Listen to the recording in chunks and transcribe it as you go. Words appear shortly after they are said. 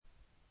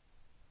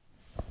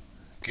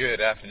Good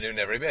afternoon,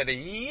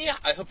 everybody.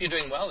 I hope you're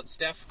doing well. It's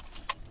Steph,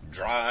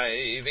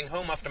 driving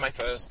home after my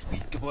first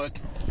week of work.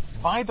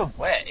 By the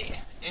way,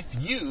 if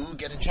you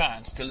get a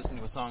chance to listen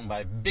to a song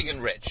by Big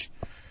and Rich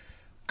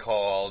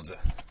called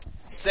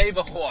Save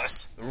a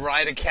Horse,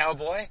 Ride a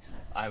Cowboy,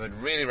 I would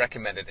really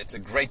recommend it. It's a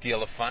great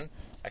deal of fun.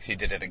 Actually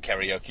did it at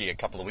karaoke a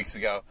couple of weeks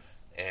ago,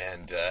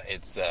 and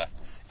it's a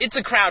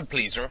crowd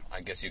pleaser, I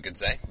guess you could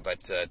say,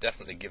 but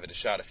definitely give it a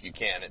shot if you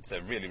can. It's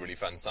a really, really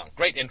fun song.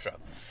 Great intro.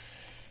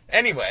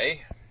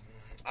 Anyway,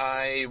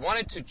 I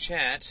wanted to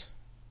chat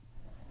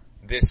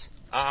this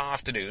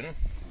afternoon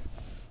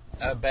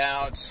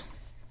about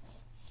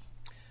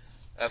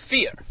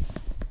fear.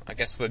 I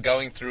guess we're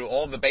going through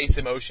all the base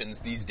emotions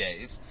these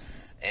days,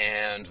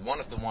 and one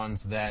of the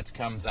ones that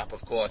comes up,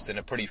 of course, in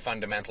a pretty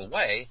fundamental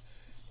way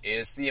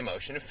is the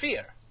emotion of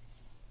fear.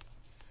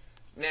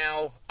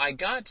 Now, I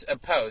got a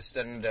post,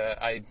 and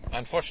I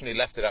unfortunately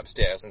left it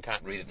upstairs and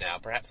can't read it now.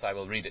 Perhaps I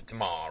will read it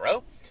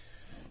tomorrow.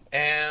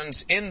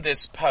 And in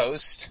this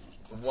post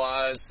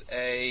was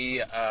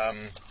a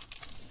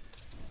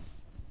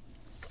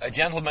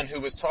gentleman who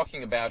was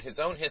talking about his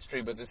own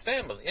history with his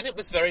family, and it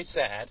was very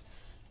sad.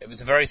 It was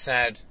a very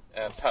sad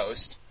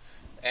post,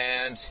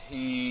 and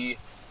he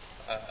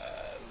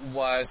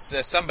was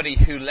somebody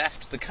who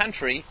left the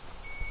country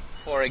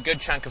for a good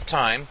chunk of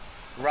time,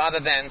 rather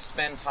than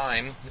spend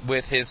time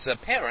with his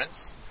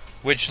parents,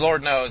 which,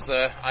 Lord knows,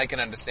 I can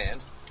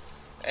understand.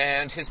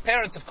 And his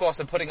parents, of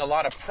course, are putting a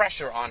lot of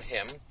pressure on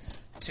him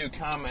to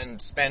come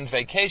and spend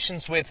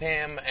vacations with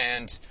him,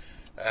 and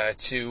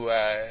to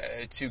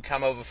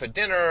come over for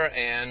dinner,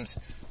 and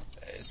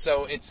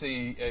so it's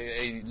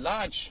a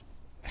large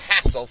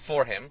hassle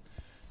for him,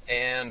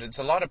 and it's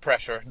a lot of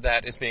pressure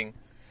that is being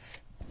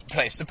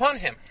placed upon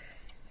him.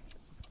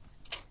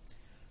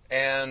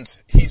 And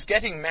he's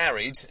getting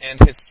married, and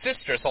his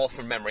sister's, all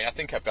from memory, I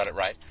think I've got it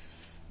right,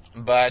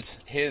 but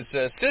his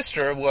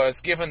sister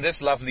was given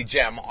this lovely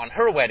gem on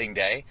her wedding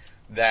day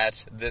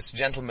that this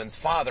gentleman's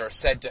father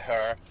said to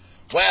her,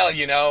 "Well,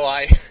 you know,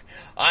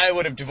 I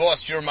would have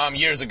divorced your mom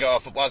years ago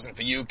if it wasn't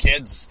for you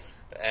kids,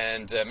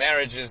 and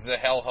marriage is a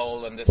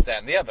hellhole," and this, that,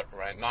 and the other,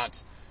 right?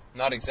 Not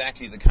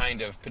exactly the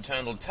kind of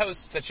paternal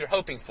toasts that you're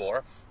hoping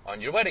for on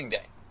your wedding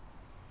day.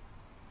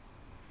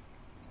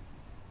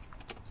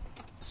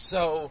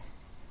 So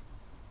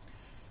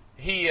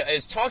he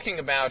is talking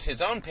about his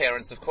own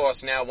parents, of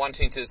course, now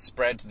wanting to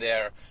spread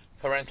their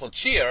parental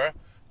cheer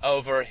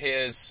over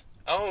his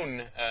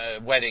own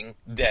wedding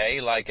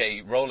day like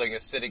a rolling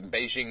acidic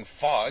Beijing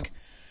fog,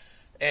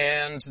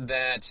 and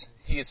that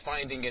he is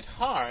finding it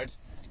hard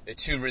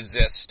to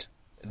resist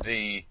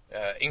the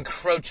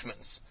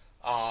encroachments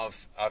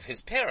of his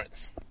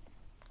parents.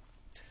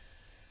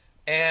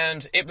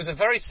 And it was a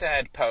very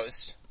sad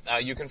post.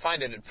 You can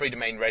find it at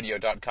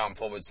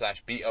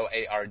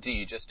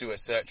freedomainradio.com/BOARD. Just do a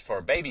search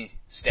for baby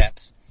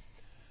steps.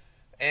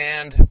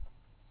 And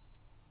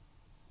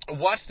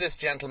what this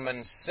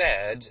gentleman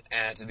said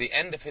at the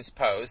end of his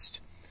post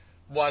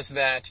was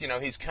that, you know,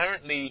 he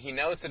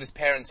knows that his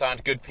parents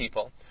aren't good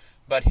people,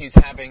 but he's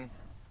having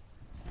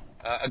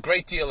a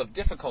great deal of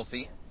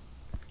difficulty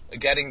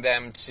getting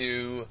them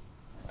to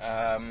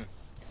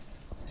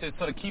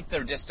sort of keep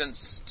their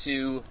distance,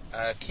 to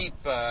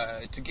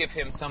give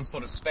him some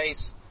sort of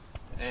space,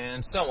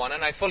 and so on.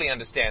 And I fully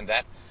understand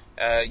that.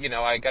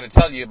 I got to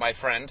tell you, my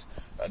friend,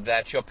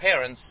 that your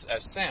parents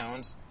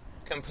sound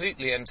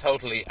completely and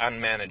totally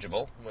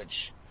unmanageable,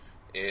 which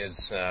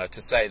is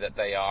to say that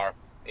they are,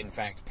 in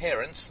fact,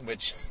 parents,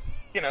 which,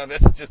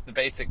 that's just the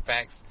basic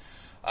facts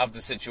of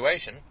the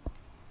situation.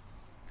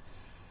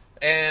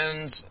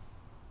 And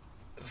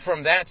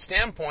from that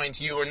standpoint,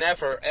 you are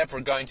never,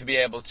 ever going to be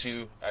able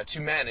to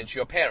manage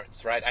your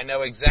parents, right? I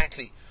know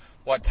exactly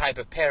what type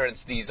of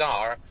parents these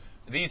are.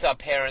 These are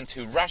parents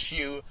who rush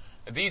you.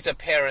 These are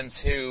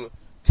parents who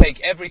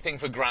take everything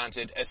for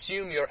granted,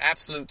 assume your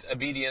absolute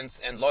obedience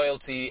and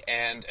loyalty,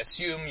 and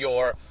assume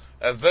your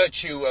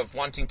virtue of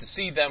wanting to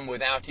see them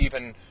without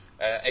even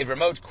a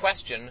remote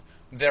question.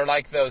 They're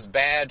like those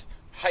bad,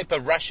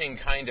 hyper-rushing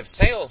kind of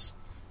sales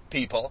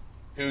people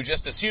who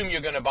just assume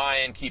you're going to buy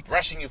and keep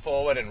rushing you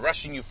forward and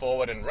rushing you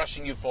forward and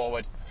rushing you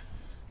forward.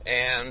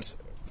 And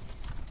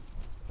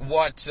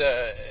what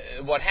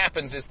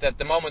happens is that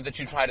the moment that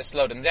you try to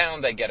slow them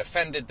down, they get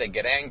offended, they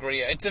get angry.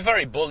 It's a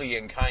very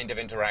bullying kind of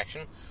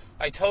interaction.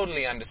 I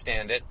totally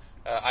understand it.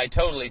 I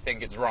totally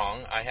think it's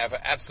wrong. I have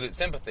absolute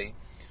sympathy.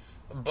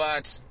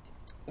 But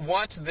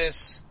what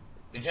this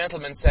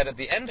gentleman said at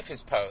the end of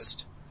his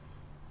post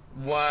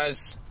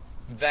was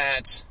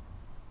that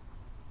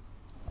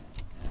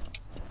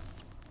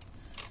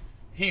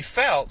he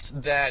felt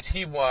that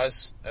he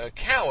was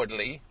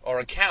cowardly,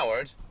 or a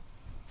coward,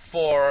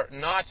 for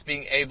not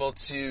being able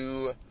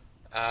to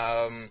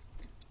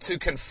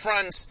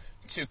confront,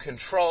 to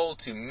control,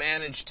 to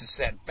manage, to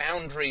set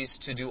boundaries,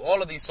 to do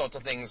all of these sorts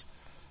of things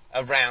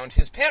around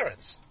his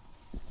parents.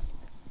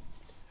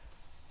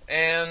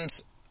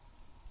 And,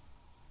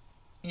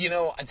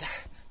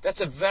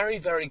 that's a very,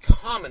 very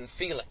common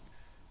feeling.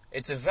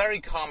 It's a very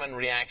common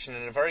reaction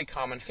and a very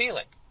common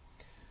feeling.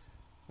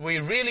 we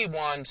really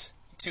want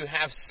to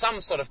have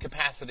some sort of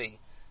capacity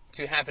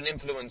to have an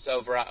influence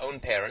over our own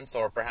parents,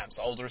 or perhaps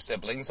older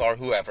siblings, or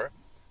whoever.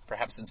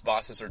 Perhaps it's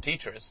bosses or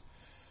teachers.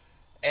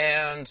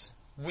 And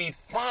we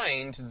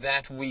find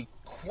that we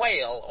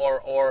quail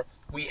or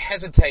we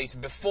hesitate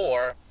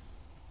before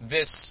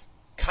this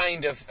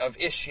kind of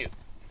issue.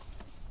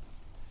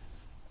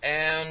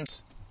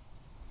 And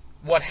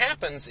what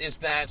happens is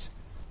that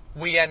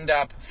we end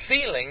up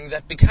feeling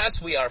that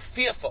because we are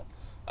fearful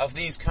of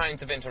these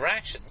kinds of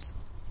interactions,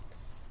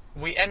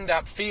 we end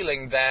up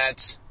feeling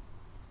that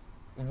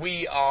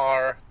we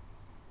are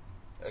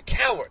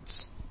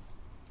cowards,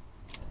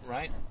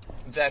 right?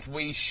 That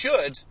we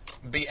should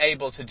be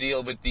able to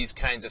deal with these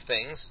kinds of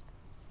things,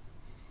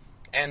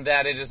 and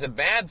that it is a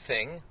bad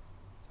thing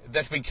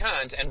that we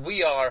can't, and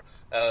we are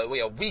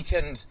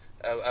weakened,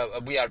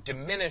 we are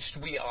diminished,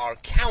 we are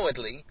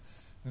cowardly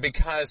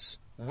because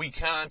we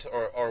can't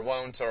or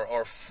won't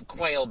or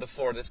quail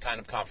before this kind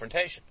of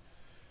confrontation.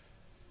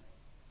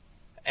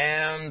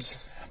 And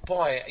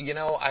boy,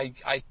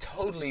 I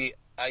totally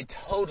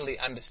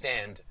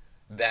understand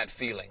that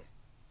feeling,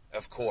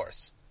 of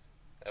course.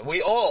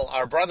 We all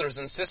are brothers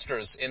and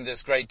sisters in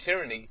this great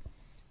tyranny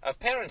of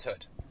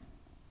parenthood.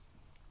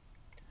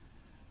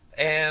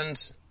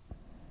 And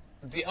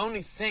the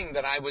only thing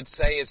that I would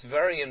say is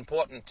very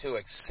important to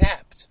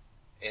accept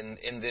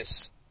in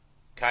this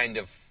kind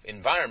of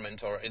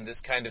environment or in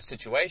this kind of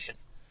situation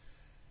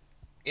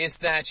is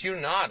that you're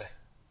not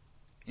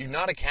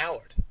a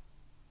coward.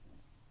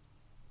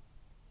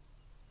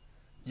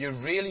 You're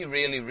really,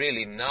 really,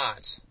 really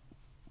not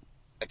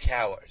a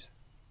coward.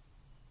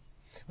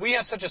 We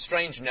have such a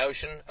strange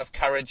notion of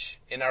courage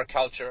in our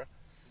culture.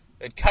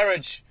 That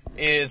courage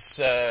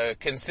is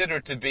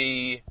considered to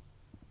be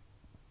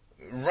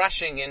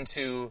rushing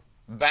into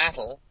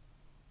battle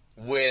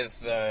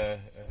with a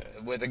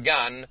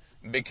gun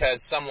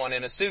because someone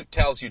in a suit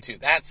tells you to.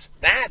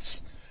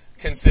 That's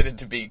considered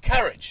to be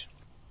courage.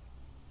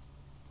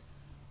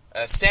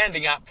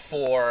 Standing against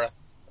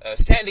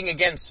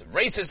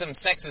racism,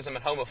 sexism,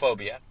 and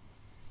homophobia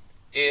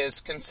is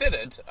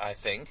considered, I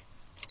think,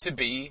 to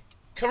be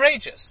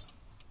courageous.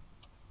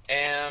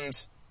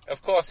 And,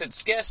 of course, it's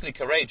scarcely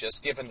courageous,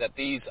 given that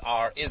these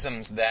are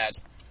isms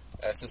that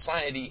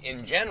society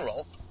in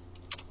general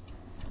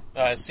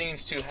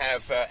seems to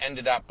have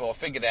ended up or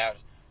figured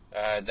out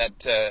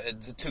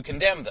to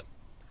condemn them.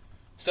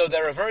 So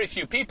there are very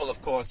few people,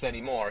 of course,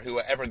 anymore who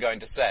are ever going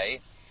to say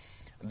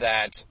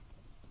that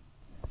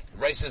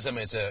racism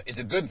is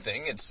a good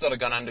thing. It's sort of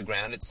gone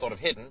underground. It's sort of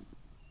hidden.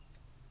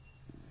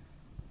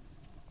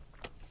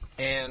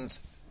 And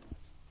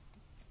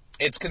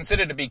it's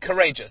considered to be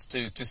courageous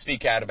to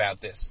speak out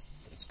about this.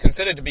 It's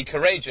considered to be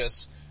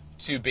courageous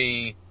to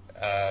be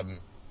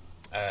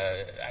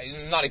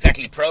not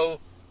exactly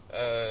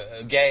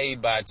pro-gay,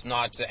 but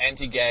not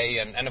anti-gay.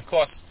 And of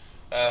course,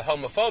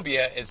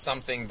 homophobia is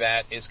something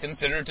that is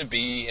considered to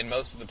be, in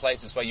most of the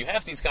places where you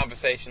have these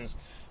conversations,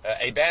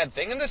 a bad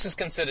thing. And this is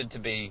considered to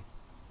be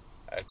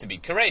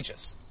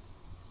courageous.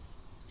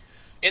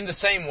 In the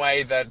same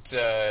way that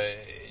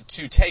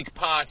to take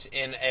part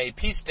in a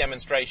peace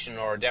demonstration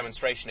or a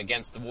demonstration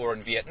against the war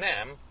in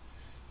Vietnam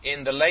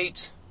in the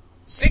late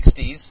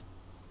 60s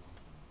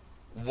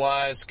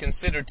was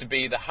considered to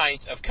be the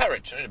height of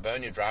courage. To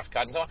burn your draft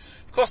card and so on.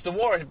 Of course, the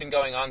war had been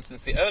going on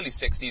since the early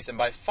 60s, and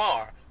by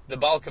far the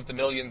bulk of the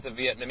millions of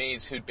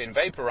Vietnamese who'd been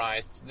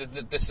vaporized,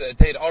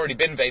 they had already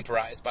been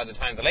vaporized by the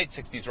time the late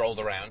 60s rolled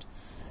around.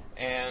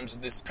 And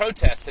this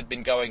protest had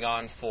been going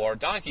on for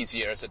donkey's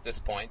years at this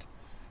point.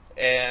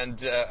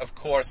 And, of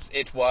course,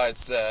 it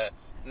was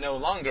no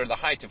longer the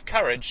height of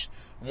courage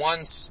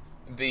once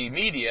the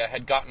media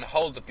had gotten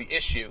hold of the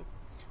issue.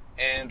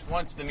 And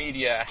once the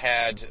media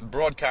had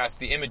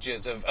broadcast the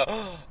images of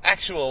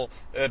actual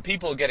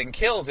people getting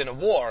killed in a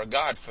war,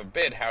 God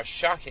forbid, how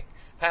shocking.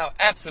 How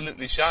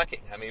absolutely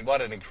shocking. I mean,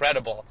 what an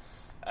incredible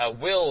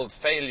willed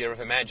failure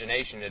of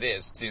imagination it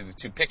is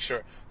to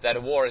picture that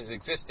a war is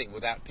existing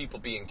without people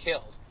being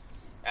killed,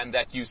 and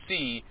that you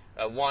see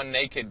one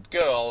naked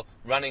girl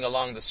running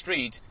along the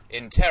street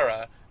in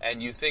terror,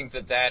 and you think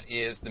that that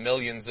is the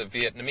millions of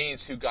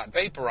Vietnamese who got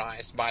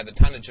vaporized by the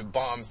tonnage of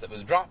bombs that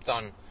was dropped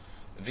on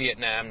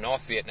Vietnam,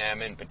 North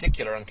Vietnam in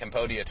particular, and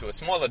Cambodia to a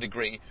smaller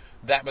degree,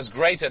 that was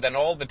greater than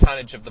all the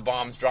tonnage of the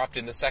bombs dropped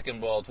in the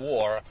Second World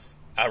War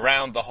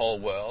around the whole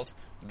world,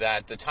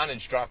 that the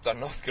tonnage dropped on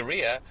North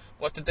Korea.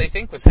 What did they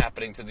think was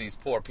happening to these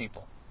poor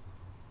people?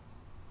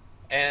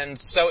 And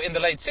so in the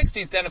late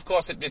 60s, then, of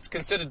course, it's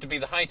considered to be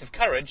the height of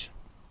courage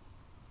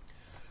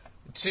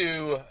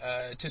to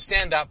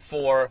stand up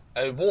for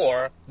a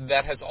war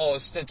that has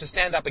to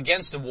stand up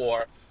against a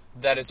war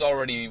that is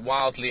already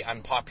wildly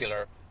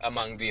unpopular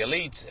among the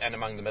elite and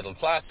among the middle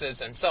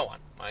classes and so on,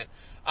 right?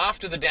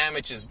 After the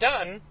damage is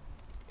done,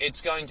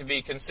 it's going to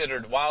be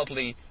considered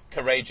wildly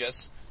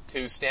courageous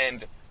to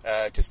stand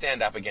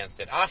up against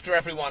it. After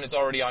everyone is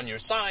already on your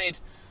side,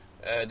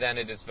 then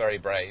it is very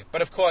brave.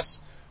 But of course,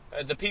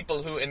 the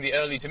people who in the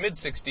early to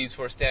mid-60s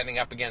were standing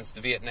up against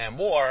the Vietnam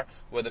War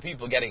were the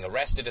people getting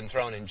arrested and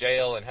thrown in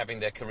jail and having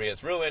their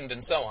careers ruined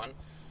and so on.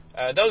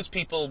 those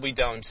people we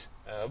don't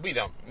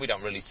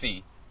really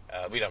see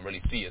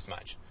as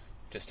much.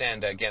 To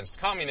stand against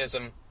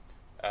communism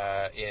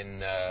in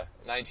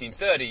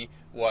 1930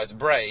 was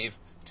brave.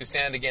 To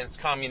stand against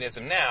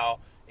communism now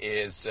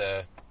is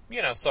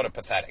sort of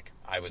pathetic,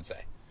 I would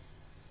say.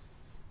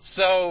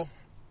 So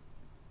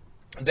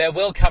there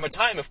will come a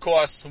time, of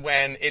course,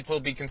 when it will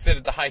be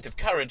considered the height of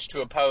courage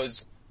to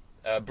oppose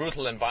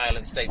brutal and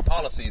violent state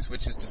policies,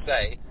 which is to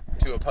say,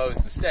 to oppose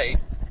the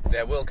state.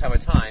 There will come a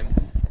time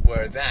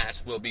where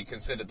that will be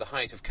considered the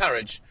height of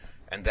courage,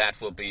 and that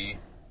will be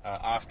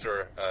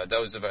after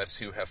those of us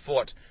who have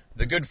fought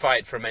the good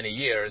fight for many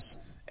years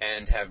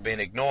and have been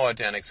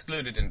ignored and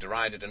excluded and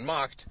derided and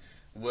mocked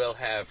will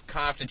have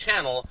carved a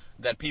channel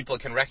that people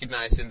can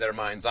recognize in their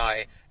mind's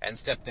eye and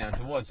step down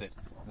towards it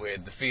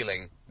with the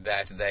feeling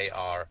that they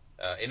are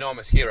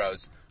enormous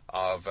heroes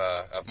of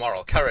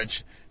moral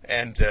courage,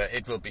 and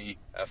it will be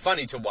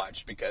funny to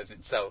watch because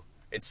it's so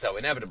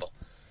inevitable.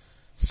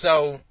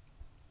 So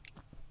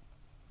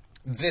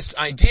this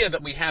idea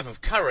that we have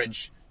of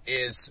courage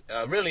is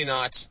really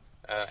not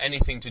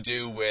anything to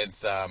do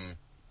with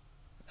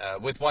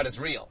what is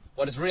real.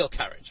 What is real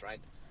courage, right?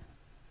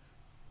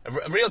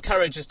 Real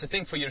courage is to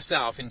think for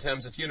yourself in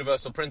terms of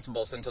universal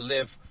principles and to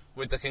live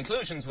with the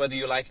conclusions whether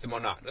you like them or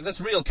not. That's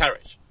real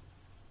courage.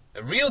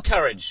 Real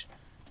courage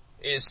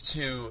is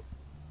to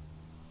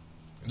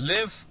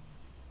live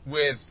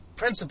with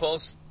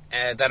principles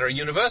that are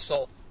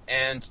universal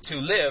and to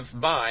live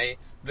by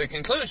the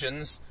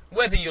conclusions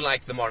whether you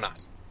like them or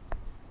not.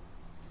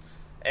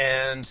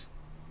 And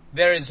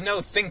there is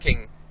no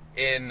thinking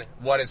in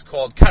what is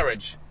called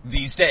courage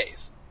these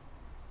days,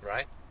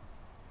 right?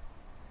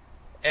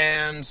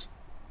 And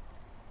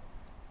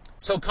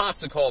so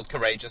cops are called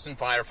courageous, and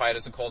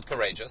firefighters are called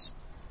courageous,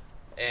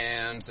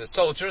 and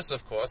soldiers,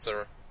 of course,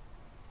 are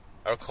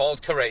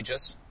called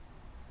courageous,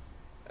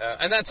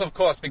 and that's of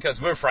course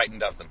because we're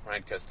frightened of them,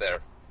 right? Because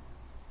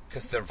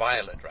they're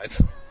violent, right?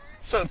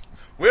 So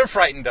we're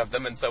frightened of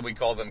them, and so we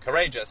call them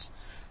courageous,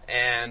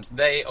 and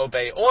they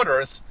obey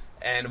orders,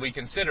 and we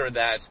consider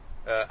that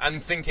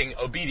unthinking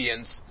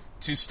obedience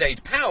to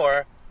state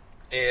power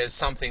is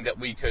something that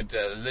we could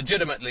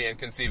legitimately and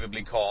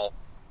conceivably call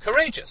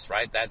courageous,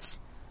 right? That's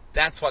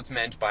what's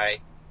meant by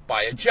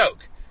a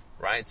joke,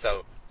 right?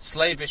 So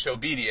slavish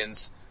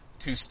obedience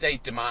to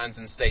state demands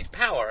and state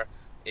power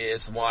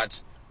is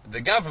what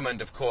the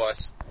government, of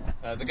course,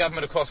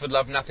 would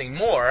love nothing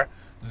more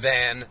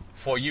than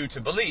for you to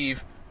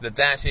believe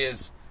that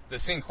is the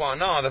sine qua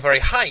non, the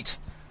very height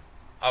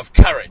of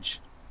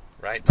courage,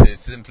 right? To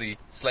simply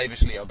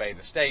slavishly obey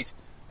the state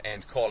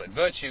and call it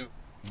virtue.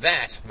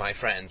 That, my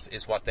friends,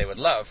 is what they would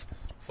love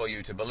for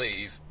you to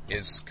believe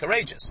is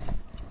courageous.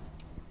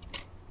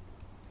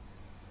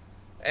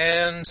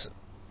 And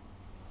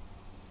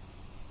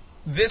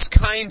this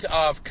kind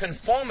of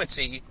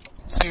conformity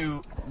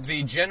to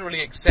the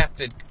generally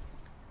accepted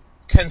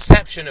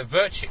conception of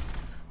virtue,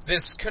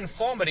 this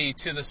conformity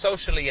to the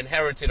socially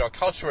inherited or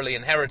culturally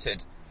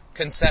inherited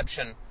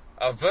conception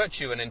of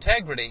virtue and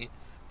integrity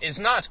is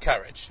not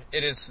courage.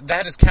 That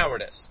is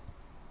cowardice.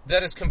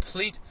 That is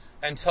complete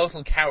and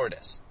total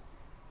cowardice.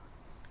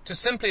 To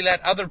simply let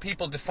other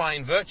people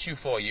define virtue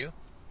for you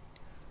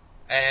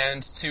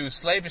and to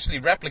slavishly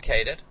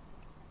replicate it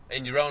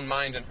in your own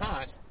mind and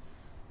heart,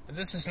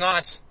 this is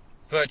not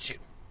virtue.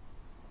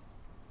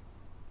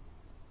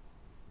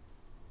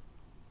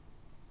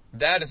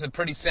 That is a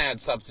pretty sad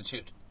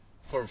substitute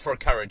for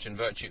courage and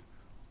virtue.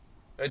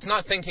 It's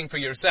not thinking for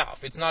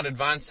yourself. It's not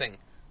advancing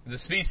the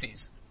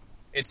species.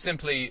 It's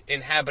simply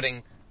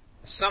inhabiting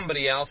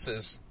somebody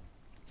else's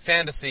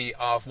fantasy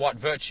of what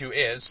virtue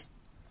is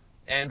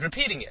and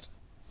repeating it.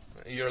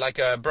 You're like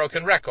a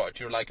broken record.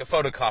 You're like a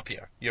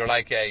photocopier. You're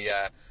like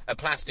a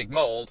plastic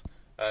mold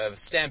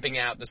stamping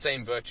out the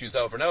same virtues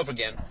over and over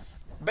again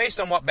based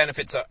on what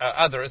benefits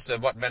others,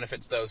 what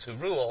benefits those who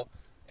rule,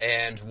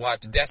 and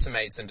what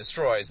decimates and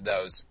destroys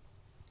those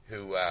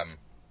who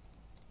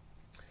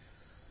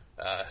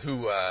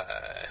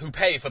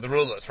pay for the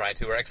rulers, right?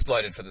 Who are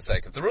exploited for the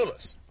sake of the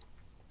rulers.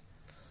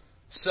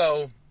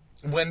 So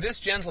when this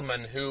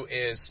gentleman who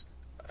is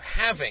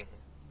having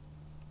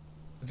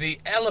the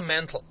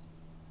elemental,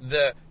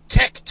 the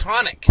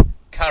tectonic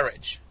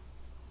courage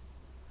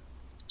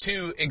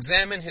to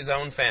examine his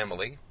own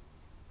family,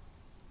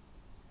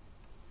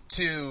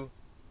 to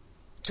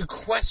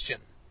question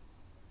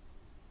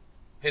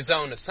his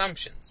own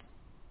assumptions,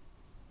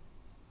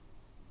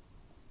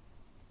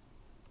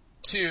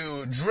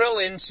 to drill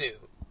into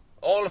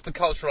all of the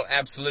cultural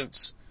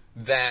absolutes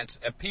that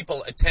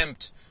people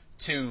attempt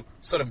to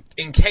sort of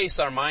encase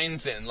our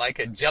minds in like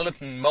a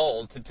gelatin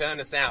mold, to turn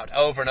us out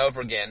over and over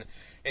again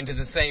into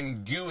the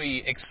same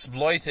gooey,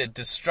 exploited,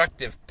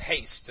 destructive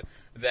paste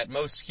that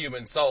most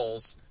human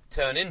souls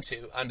turn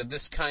into under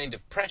this kind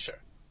of pressure.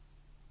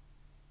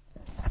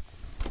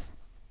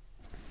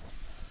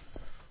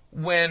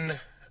 When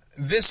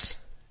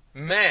this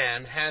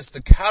man has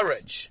the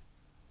courage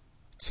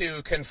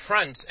to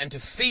confront and to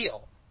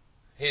feel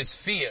his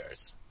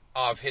fears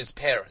of his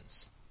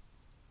parents,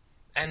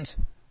 and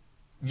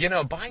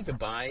By the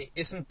by,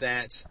 isn't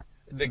that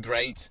the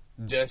great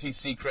dirty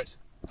secret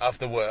of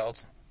the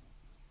world?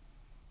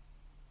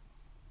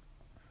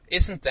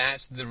 Isn't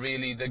that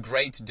really the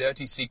great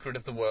dirty secret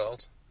of the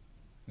world?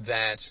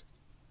 That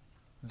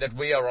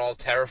we are all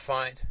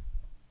terrified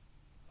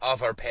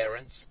of our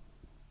parents.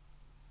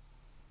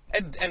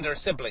 And our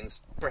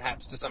siblings,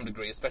 perhaps, to some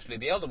degree, especially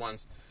the elder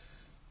ones.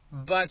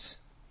 But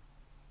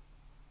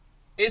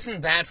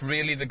isn't that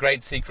really the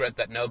great secret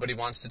that nobody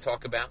wants to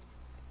talk about?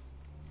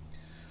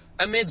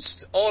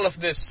 Amidst all of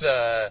this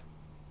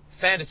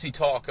fantasy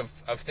talk of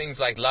things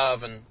like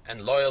love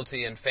and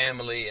loyalty and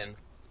family and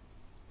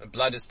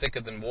blood is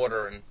thicker than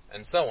water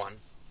and so on,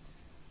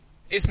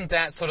 isn't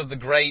that sort of the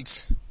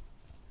great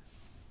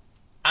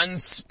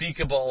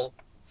unspeakable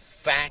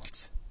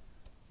fact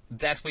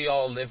that we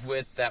all live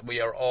with, that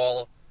we are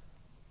all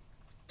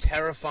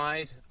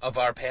terrified of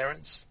our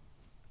parents,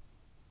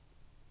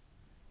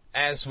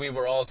 as we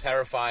were all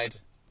terrified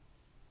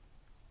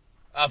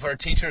of our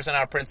teachers and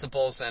our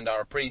principals and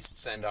our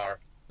priests and our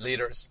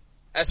leaders,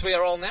 as we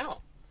are all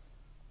now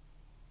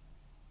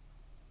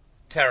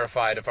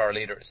terrified of our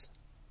leaders.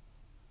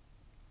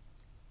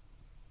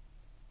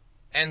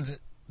 And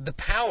the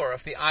power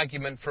of the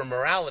argument for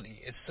morality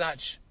is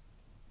such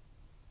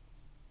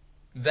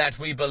that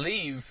we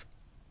believe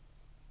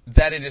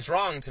that it is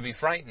wrong to be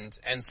frightened,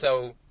 and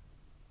so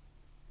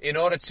in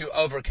order to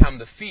overcome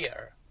the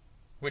fear,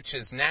 which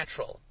is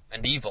natural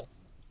and evil,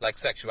 like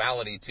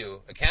sexuality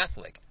to a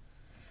Catholic,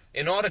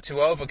 in order to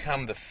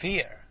overcome the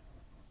fear,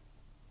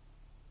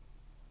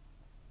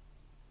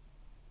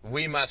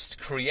 we must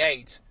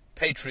create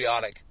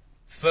patriotic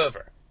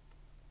fervor.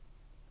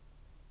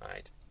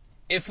 Right?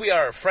 If we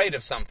are afraid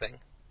of something,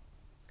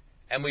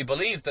 and we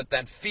believe that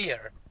that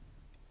fear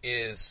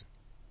is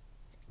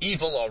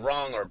evil or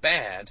wrong or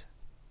bad,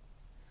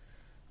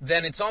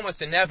 then it's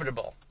almost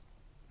inevitable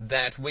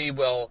that we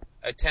will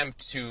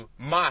attempt to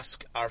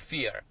mask our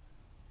fear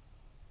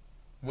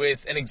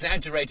with an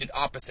exaggerated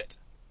opposite.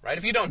 Right?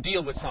 If you don't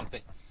deal with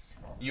something,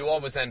 you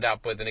always end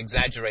up with an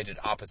exaggerated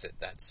opposite.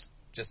 That's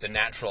just a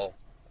natural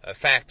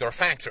fact or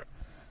factor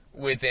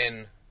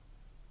within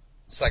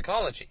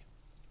psychology.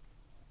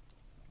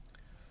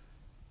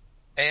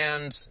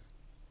 And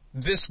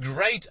this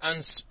great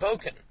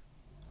unspoken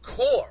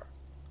core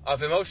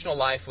of emotional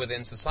life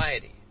within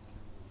society,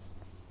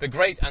 the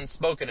great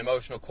unspoken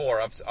emotional core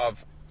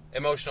of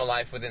emotional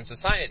life within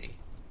society,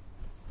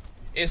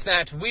 is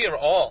that we are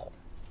all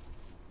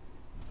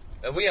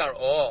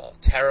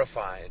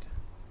terrified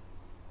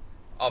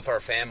of our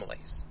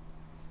families.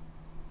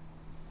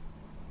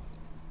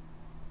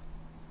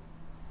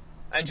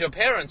 And your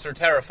parents are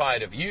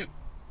terrified of you.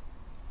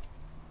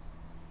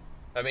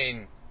 I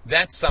mean,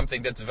 that's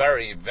something that's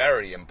very,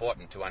 very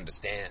important to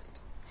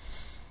understand.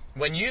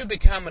 When you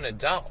become an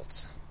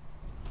adult,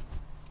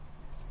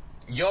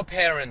 your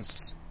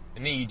parents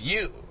need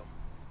you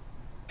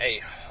a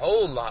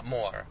whole lot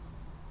more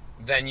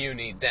than you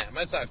need them,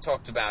 as I've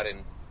talked about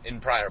in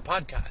prior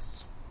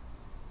podcasts.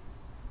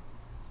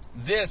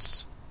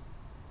 This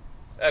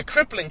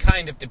crippling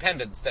kind of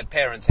dependence that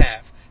parents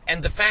have,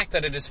 and the fact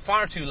that it is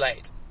far too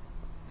late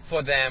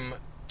for them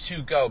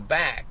to go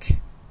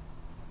back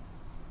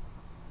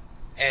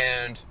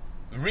and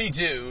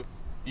redo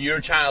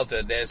your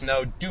childhood. There's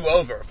no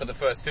do-over for the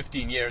first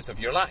 15 years of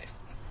your life.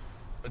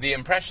 The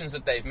impressions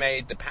that they've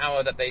made, the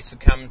power that they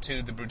succumbed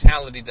to, the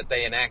brutality that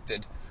they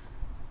enacted,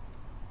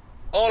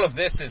 all of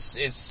this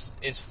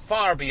is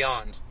far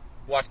beyond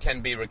what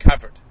can be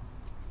recovered.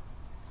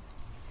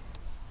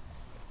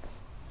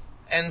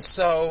 And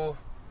so,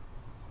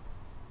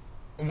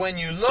 when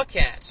you look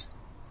at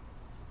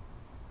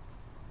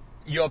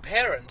your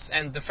parents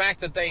and the fact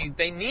that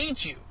they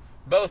need you,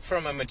 both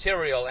from a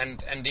material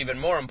and even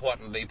more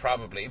importantly,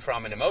 probably,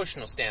 from an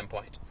emotional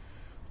standpoint,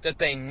 that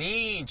they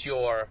need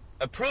your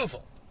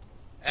approval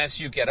as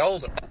you get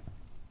older.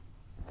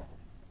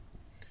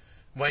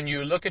 When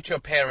you look at your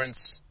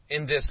parents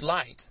in this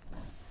light,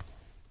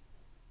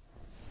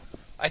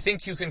 I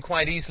think you can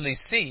quite easily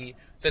see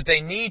that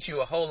they need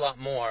you a whole lot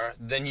more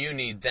than you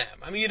need them.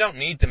 I mean, you don't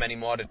need them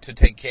anymore to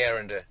take care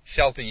and to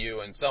shelter you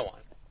and so on.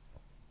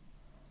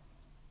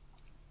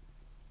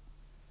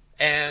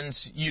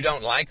 And you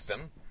don't like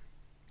them.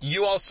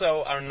 You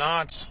also are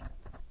not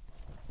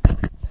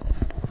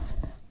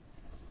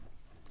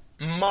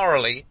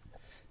morally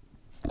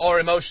or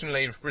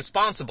emotionally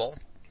responsible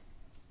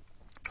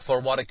for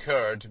what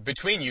occurred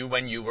between you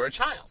when you were a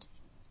child.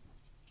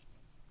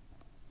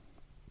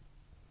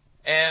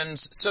 And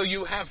so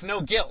you have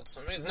no guilt.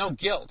 I mean, there's no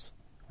guilt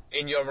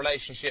in your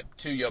relationship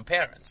to your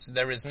parents.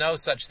 There is no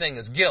such thing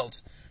as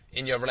guilt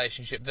in your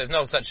relationship. There's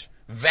no such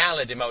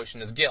valid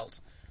emotion as guilt.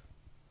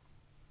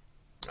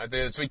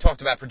 As we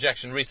talked about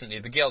projection recently,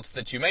 the guilt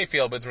that you may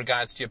feel with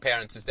regards to your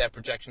parents is their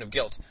projection of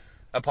guilt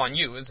upon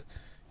you. As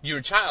you're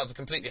a child, are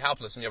completely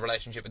helpless in your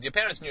relationship with your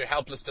parents, and you're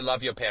helpless to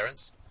love your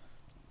parents.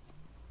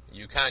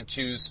 You can't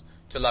choose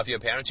to love your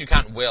parents. You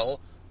can't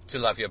will to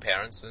love your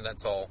parents, and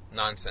that's all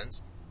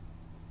nonsense.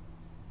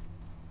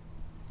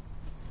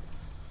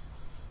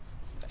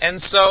 And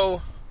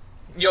so,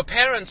 your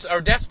parents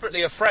are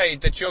desperately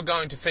afraid that you're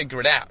going to figure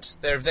it out.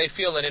 They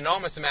feel an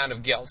enormous amount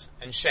of guilt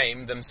and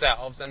shame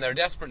themselves, and they're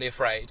desperately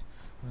afraid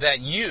that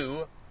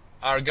you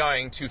are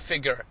going to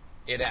figure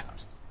it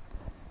out.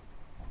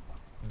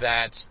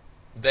 That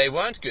they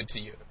weren't good to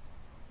you.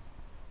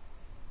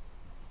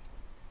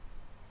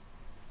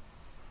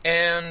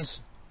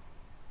 And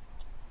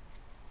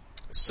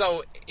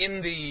so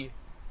in the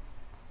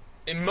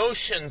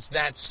emotions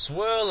that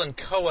swirl and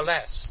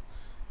coalesce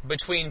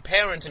between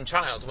parent and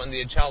child when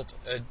the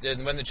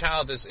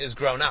child is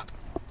grown up,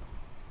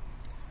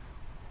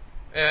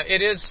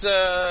 it is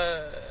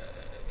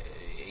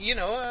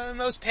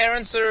most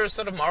parents are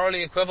sort of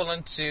morally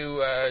equivalent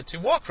to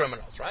war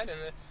criminals, right?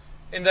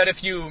 In that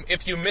if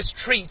you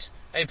mistreat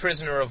a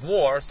prisoner of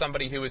war,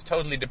 somebody who is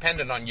totally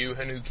dependent on you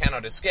and who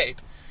cannot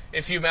escape,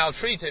 if you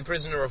maltreat a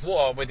prisoner of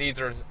war with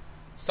either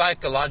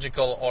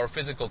psychological or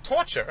physical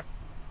torture,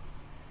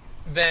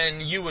 then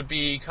you would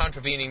be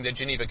contravening the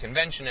Geneva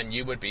Convention and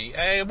you would be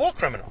a war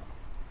criminal.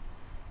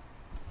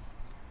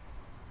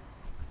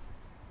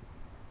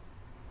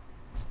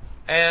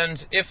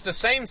 And if the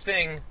same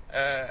thing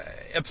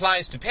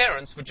applies to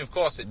parents, which of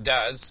course it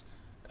does,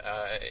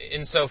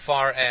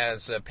 insofar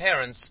as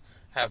parents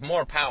have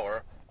more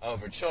power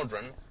over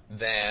children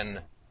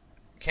than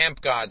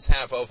camp guards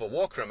have over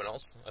war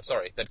criminals,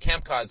 that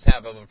camp guards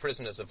have over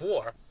prisoners of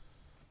war,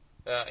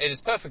 it is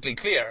perfectly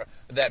clear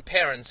that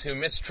parents who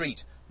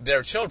mistreat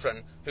their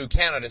children who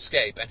cannot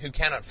escape and who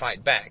cannot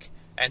fight back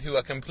and who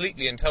are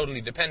completely and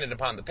totally dependent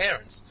upon the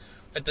parents,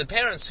 that the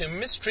parents who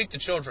mistreat the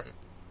children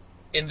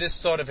in this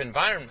sort of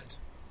environment,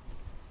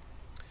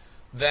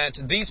 that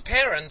these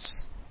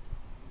parents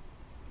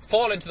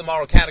fall into the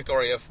moral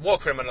category of war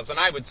criminals, and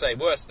I would say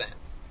worse than.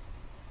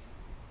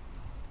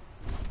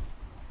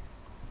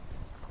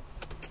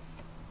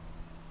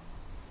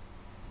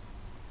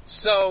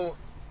 So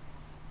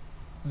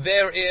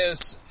there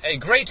is a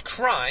great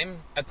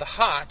crime at the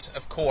heart,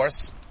 of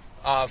course,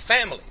 of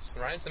families,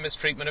 right? It's the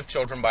mistreatment of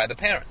children by the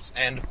parents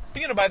and,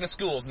 by the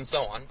schools and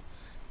so on.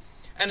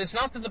 And it's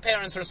not that the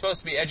parents are supposed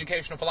to be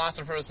educational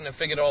philosophers and have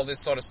figured all this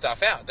sort of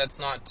stuff out. That's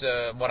not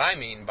what I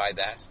mean by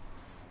that.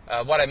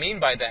 What I mean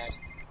by that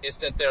is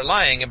that they're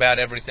lying about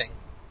everything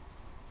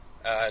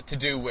to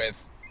do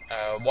with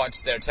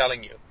what they're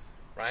telling you,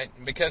 right?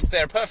 Because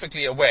they're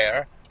perfectly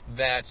aware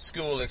that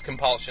school is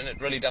compulsion.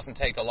 It really doesn't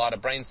take a lot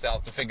of brain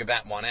cells to figure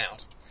that one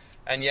out.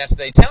 And yet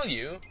they tell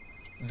you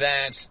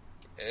that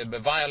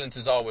violence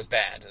is always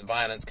bad.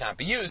 Violence can't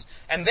be used.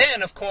 And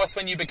then, of course,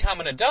 when you become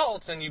an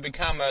adult and you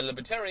become a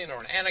libertarian or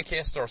an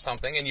anarchist or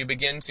something, and you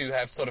begin to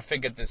have sort of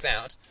figured this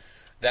out,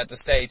 that the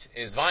state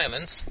is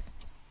violence,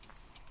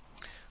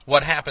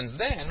 what happens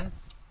then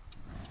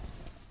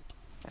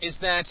is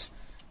that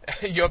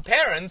your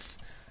parents,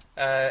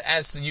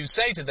 as you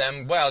say to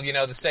them, well,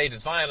 the state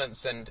is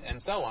violence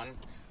and so on,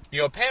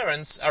 your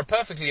parents are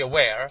perfectly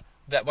aware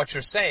that what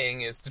you're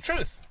saying is the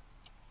truth.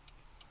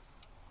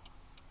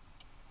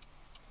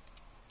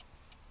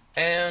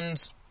 And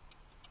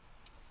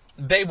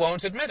they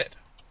won't admit it.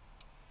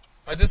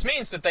 Right? This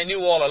means that they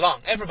knew all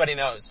along. Everybody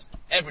knows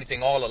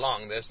everything all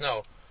along. There's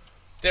no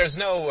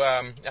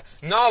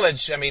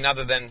knowledge,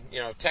 other than,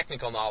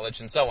 technical knowledge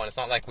and so on. It's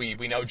not like we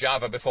know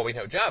Java before we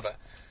know Java.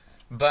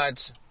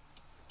 But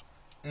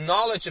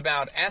knowledge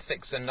about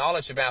ethics and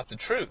knowledge about the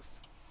truth,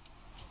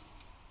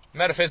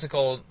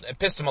 metaphysical,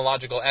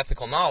 epistemological,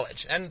 ethical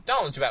knowledge, and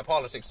knowledge about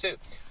politics too,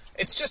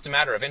 it's just a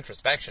matter of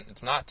introspection.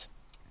 It's not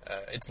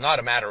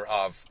a matter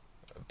of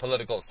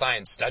political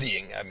science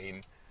studying.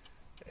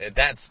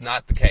 That's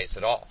not the case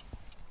at all.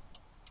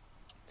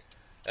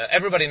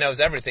 Everybody knows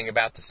everything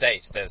about the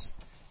state. There's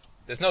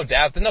no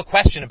doubt, there's no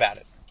question about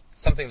it.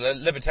 Something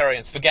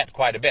libertarians forget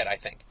quite a bit, I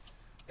think.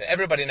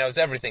 Everybody knows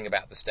everything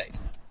about the state.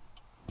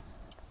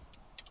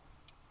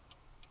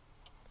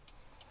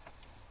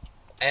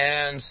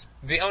 And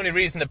the only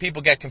reason that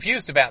people get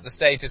confused about the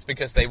state is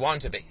because they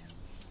want to be.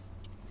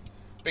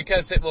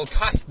 Because it will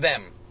cost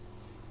them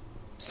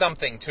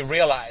something to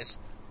realize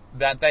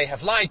that they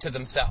have lied to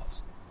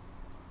themselves.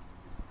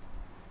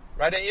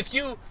 Right? If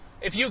you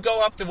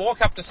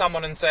walk up to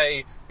someone and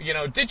say,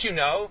 did you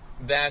know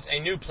that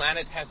a new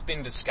planet has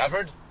been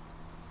discovered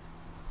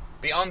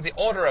beyond the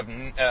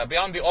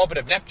orbit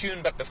of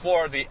Neptune, but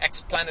before the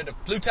ex-planet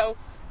of Pluto?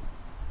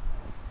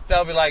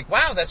 They'll be like,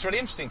 wow, that's really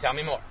interesting. Tell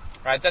me more.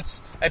 Right?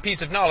 That's a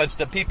piece of knowledge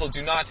that people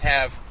do not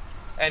have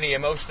any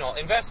emotional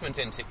investment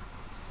into.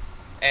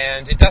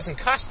 And it doesn't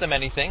cost them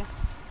anything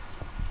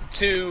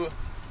to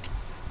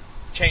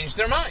change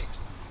their mind.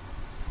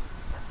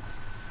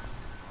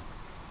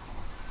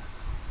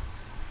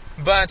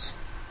 But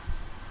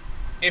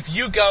if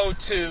you go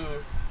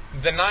to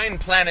the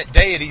 9-Planet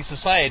Deity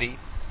Society,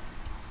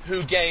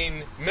 who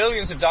gain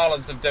millions of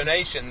dollars of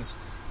donations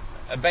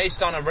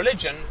based on a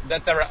religion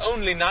that there are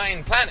only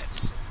 9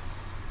 planets,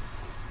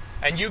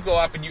 and you go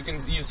up and you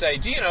say,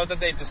 do you know that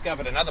they've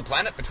discovered another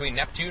planet between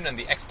Neptune and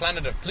the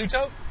ex-planet of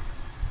Pluto?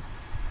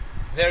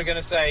 They're going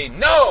to say,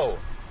 no,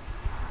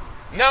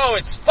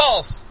 it's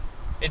false.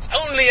 It's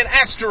only an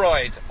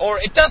asteroid, or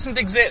it doesn't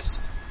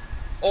exist,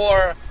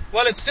 or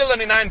Well, it's still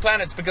only 9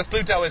 planets because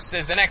Pluto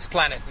is an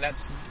X-planet, and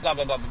that's blah,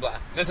 blah, blah, blah, blah.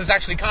 This is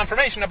actually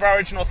confirmation of our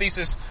original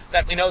thesis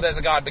that we know there's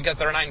a God because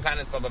there are 9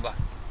 planets, blah, blah, blah.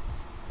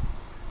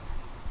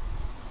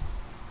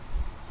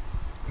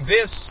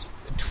 This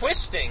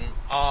twisting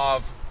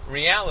of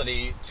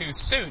reality to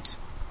suit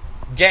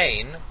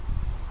gain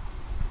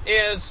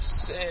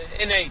is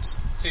innate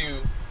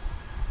to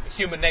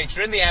human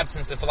nature in the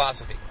absence of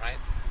philosophy, right?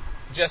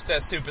 Just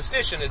as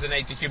superstition is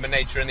innate to human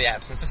nature in the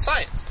absence of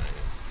science.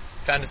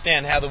 To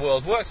understand how the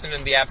world works, and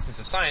in the absence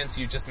of science,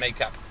 you just make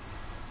up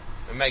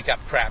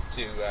crap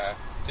to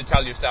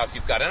tell yourself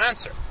you've got an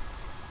answer.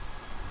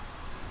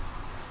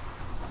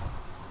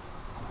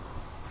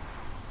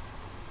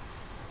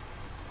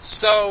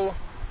 So,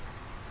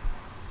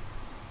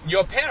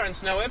 your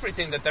parents know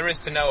everything that there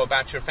is to know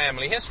about your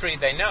family history.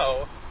 They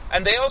know,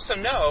 and they also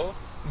know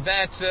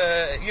that,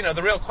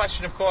 the real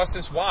question, of course,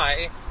 is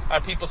why are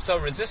people so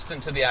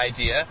resistant to the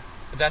idea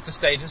that the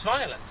state is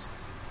violence?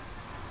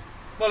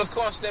 Well, of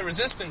course, they're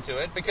resistant to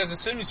it because as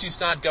soon as you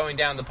start going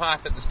down the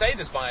path that the state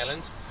is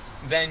violence,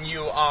 then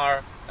you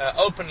are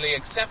openly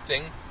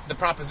accepting the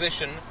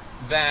proposition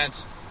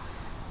that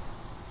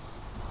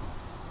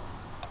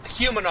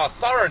human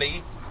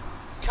authority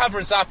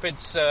covers up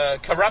its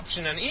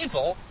corruption and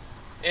evil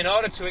in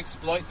order to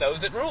exploit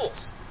those it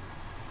rules.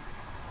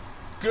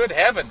 Good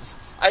heavens!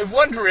 I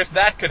wonder if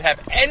that could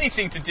have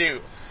anything to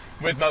do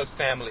with most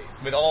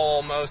families, with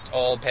almost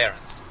all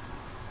parents.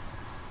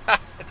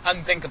 It's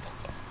unthinkable.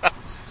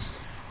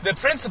 The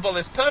principle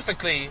is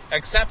perfectly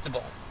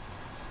acceptable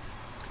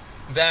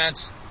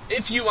that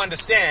if you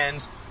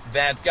understand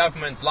that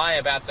governments lie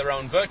about their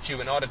own virtue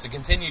in order to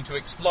continue to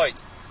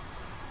exploit,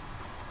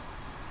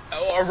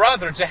 or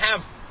rather to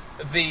have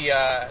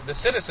the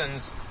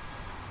citizens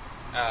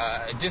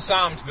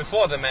disarmed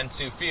before them and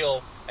to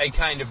feel a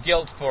kind of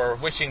guilt for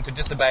wishing to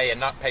disobey and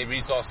not pay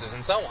resources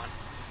and so on.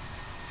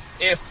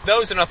 If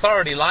those in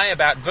authority lie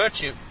about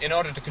virtue in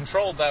order to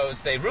control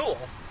those they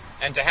rule,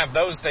 and to have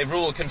those they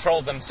rule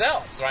control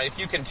themselves, right? If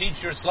you can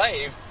teach your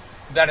slave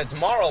that it's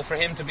moral for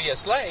him to be a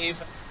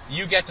slave,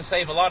 you get to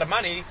save a lot of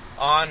money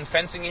on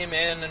fencing him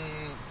in and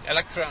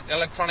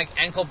electronic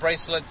ankle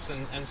bracelets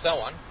and so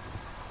on.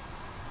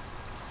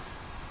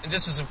 And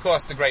this is, of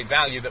course, the great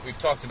value that we've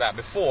talked about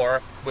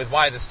before with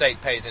why the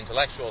state pays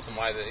intellectuals and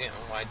why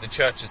the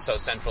church is so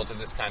central to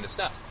this kind of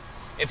stuff.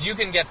 If you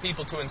can get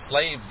people to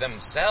enslave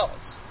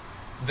themselves,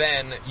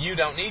 then you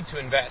don't need to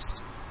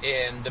invest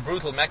in the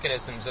brutal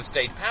mechanisms of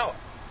state power.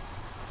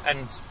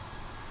 And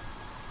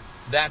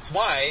that's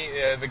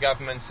why the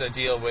governments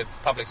deal with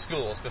public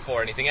schools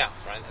before anything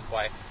else, right? That's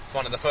why it's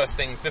one of the first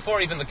things,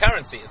 before even the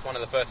currency, it's one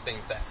of the first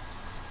things that.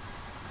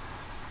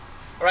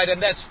 All right,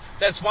 and that's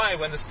why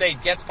when the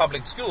state gets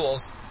public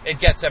schools, it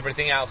gets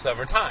everything else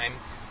over time,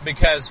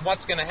 because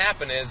what's going to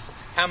happen is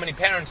how many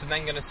parents are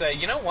then going to say,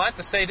 you know what,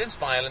 the state is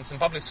violence and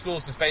public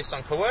schools is based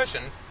on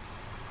coercion,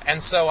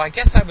 and so I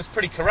guess I was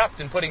pretty corrupt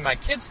in putting my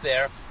kids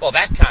there. Well,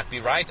 that can't be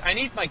right. I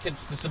need my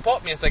kids to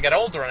support me as I get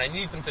older, and I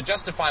need them to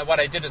justify what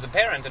I did as a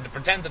parent and to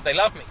pretend that they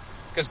love me.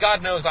 Because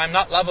God knows I'm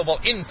not lovable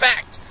in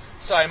fact,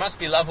 so I must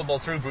be lovable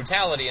through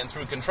brutality and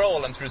through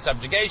control and through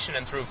subjugation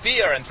and through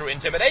fear and through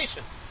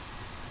intimidation.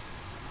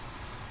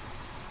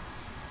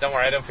 Don't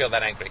worry, I don't feel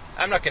that angry.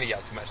 I'm not going to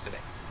yell too much today.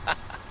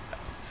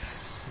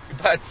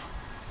 But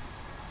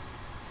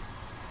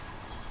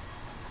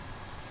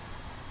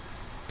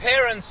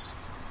parents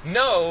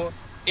know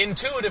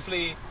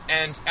intuitively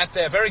and at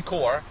their very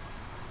core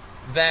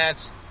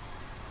that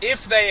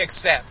if they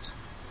accept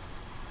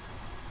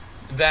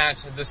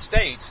that the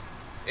state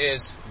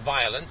is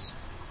violence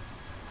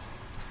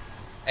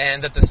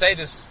and that the state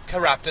is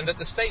corrupt and that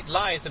the state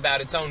lies about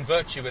its own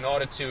virtue in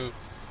order to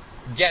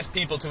get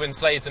people to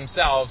enslave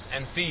themselves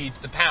and feed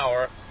the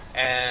power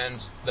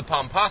and the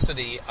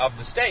pomposity of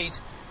the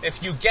state,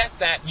 if you get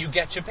that, you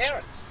get your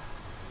parents.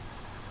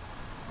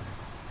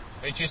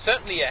 Which is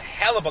certainly a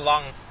hell of a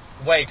long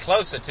way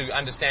closer to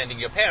understanding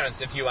your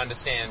parents if you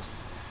understand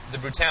the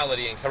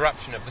brutality and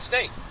corruption of the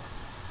state.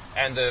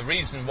 And the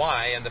reason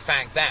why and the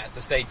fact that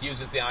the state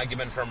uses the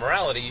argument for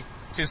morality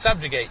to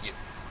subjugate you.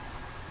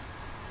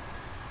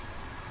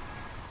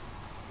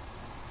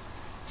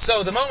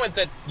 So the moment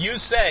that you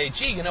say,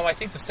 gee, I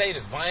think the state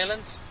is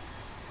violence,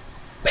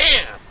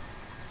 bam!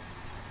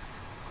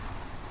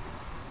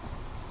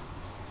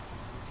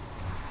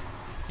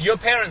 Your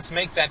parents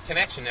make that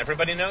connection.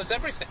 Everybody knows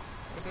everything.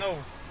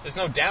 There's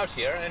no doubt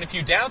here. And if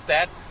you doubt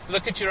that,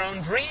 look at your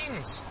own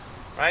dreams.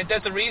 Right?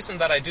 There's a reason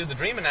that I do the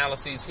dream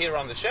analyses here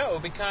on the show,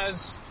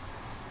 because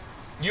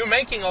you're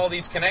making all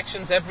these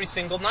connections every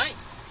single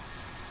night.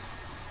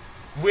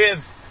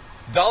 With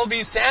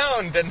Dolby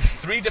sound and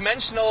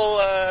three-dimensional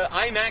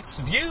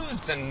IMAX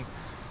views and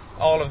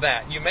all of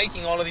that. You're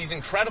making all of these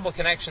incredible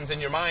connections in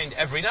your mind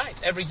every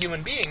night. Every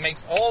human being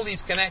makes all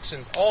these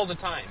connections all the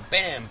time.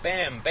 Bam,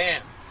 bam,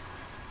 bam.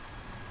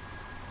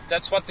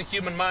 That's what the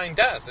human mind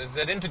does, is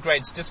it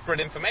integrates disparate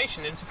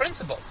information into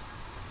principles.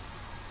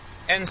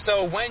 And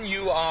so when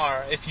you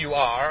are, if you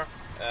are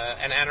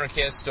an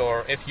anarchist,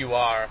 or if you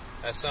are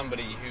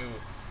somebody who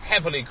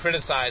heavily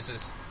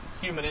criticizes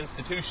human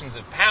institutions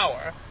of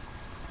power,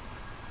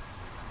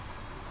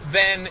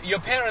 then your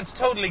parents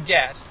totally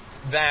get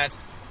that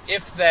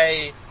if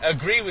they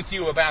agree with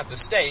you about the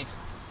state,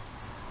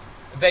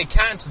 they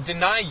can't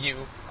deny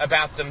you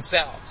about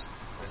themselves.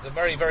 It's a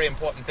very, very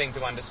important thing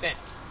to understand.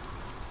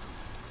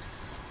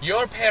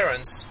 Your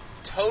parents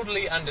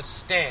totally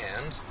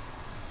understand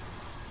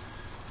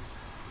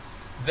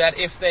that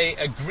if they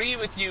agree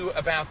with you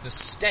about the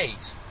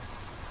state,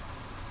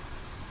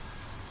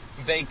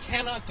 they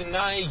cannot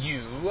deny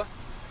you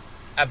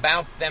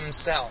about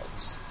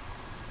themselves.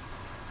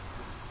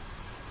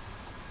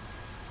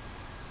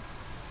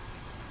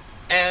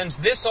 And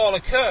this all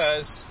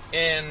occurs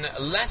in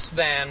less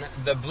than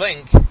the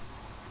blink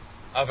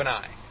of an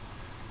eye.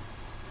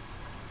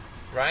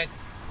 Right?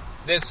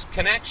 This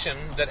connection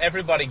that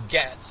everybody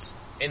gets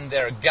in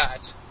their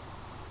gut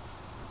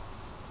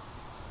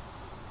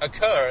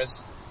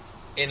occurs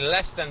in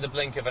less than the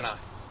blink of an eye.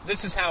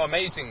 This is how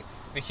amazing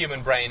the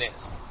human brain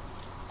is.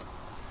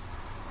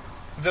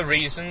 The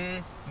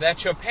reason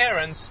that your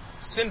parents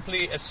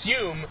simply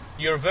assume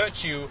your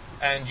virtue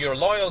and your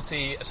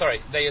loyalty,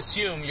 they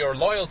assume your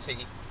loyalty,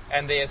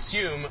 and they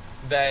assume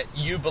that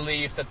you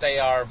believe that they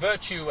are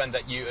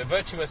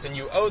virtuous and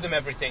you owe them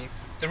everything.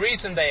 The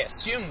reason they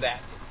assume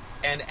that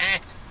and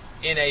act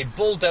in a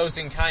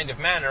bulldozing kind of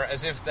manner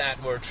as if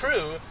that were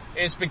true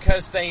is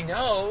because they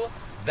know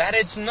that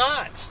it's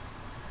not.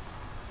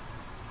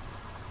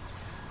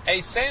 A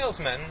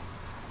salesman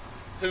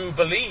who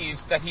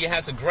believes that he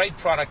has a great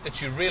product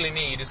that you really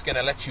need is going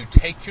to let you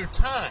take your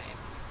time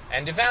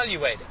and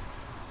evaluate it.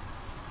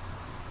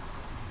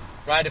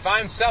 Right? If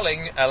I'm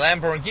selling a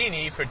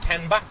Lamborghini for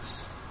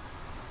 $10,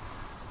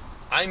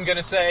 I'm going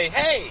to say,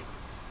 hey,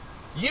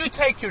 you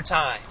take your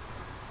time.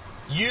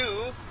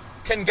 You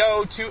can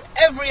go to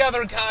every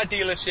other car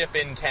dealership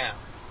in town.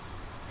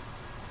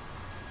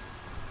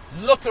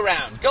 Look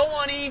around. Go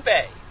on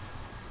eBay.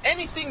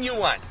 Anything you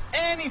want.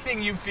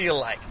 Anything you feel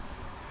like.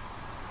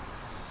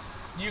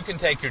 You can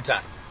take your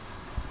time.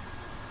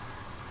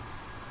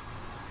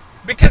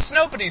 Because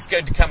nobody's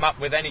going to come up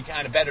with any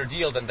kind of better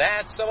deal than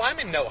that, so I'm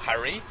in no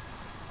hurry.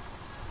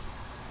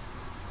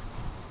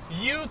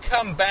 You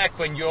come back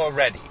when you're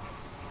ready.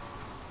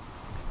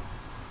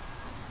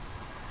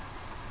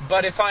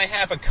 But if I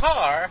have a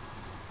car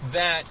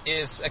that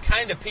is a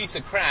kind of piece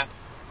of crap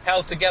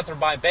held together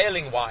by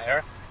baling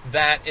wire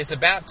that is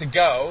about to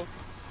go,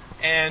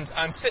 and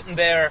I'm sitting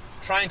there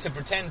trying to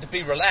pretend to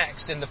be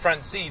relaxed in the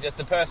front seat as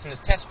the person is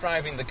test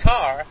driving the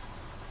car,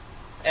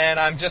 and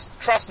I'm just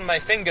crossing my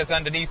fingers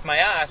underneath my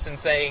ass and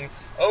saying,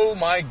 oh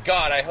my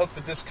God, I hope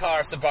that this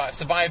car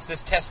survives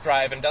this test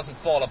drive and doesn't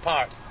fall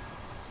apart,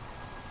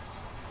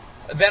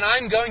 then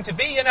I'm going to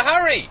be in a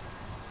hurry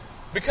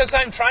because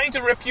I'm trying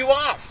to rip you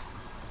off.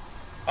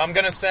 I'm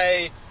going to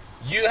say,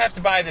 you have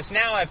to buy this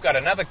now. I've got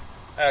another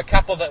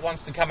couple that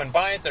wants to come and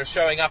buy it. They're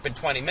showing up in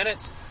 20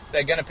 minutes.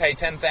 They're going to pay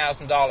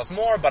 $10,000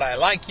 more, but I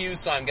like you,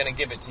 so I'm going to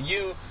give it to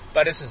you.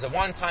 But this is a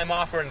one-time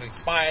offer, and it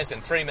expires in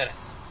 3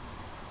 minutes.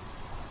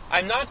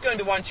 I'm not going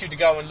to want you to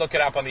go and look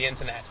it up on the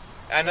internet.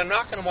 And I'm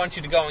not going to want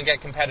you to go and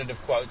get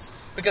competitive quotes,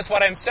 because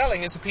what I'm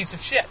selling is a piece of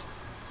shit.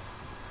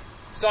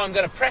 So I'm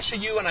going to pressure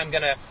you, and I'm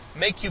going to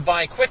make you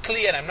buy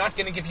quickly, and I'm not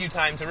going to give you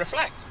time to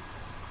reflect.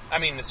 I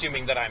mean,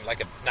 assuming that I'm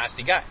like a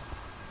nasty guy.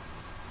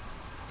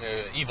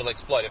 Evil,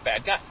 exploitive,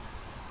 bad guy.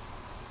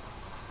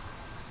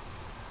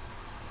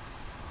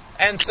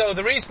 And so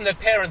the reason that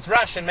parents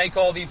rush and make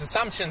all these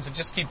assumptions and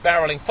just keep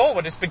barreling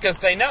forward is because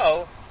they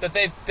know that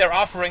they're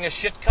offering a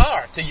shit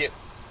car to you.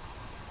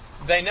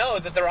 They know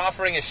that they're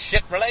offering a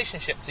shit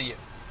relationship to you.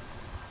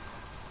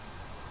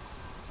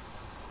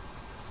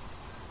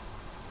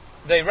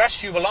 They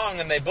rush you along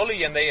and they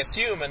bully and they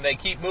assume and they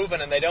keep moving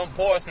and they don't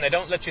pause and they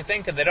don't let you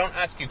think and they don't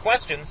ask you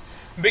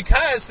questions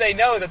because they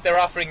know that they're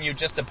offering you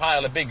just a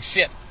pile of big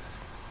shit.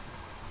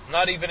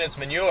 Not even as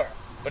manure,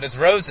 but as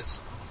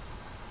roses.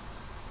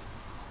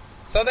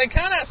 So they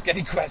can't ask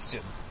any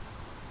questions.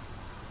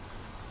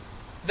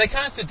 They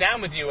can't sit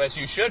down with you as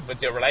you should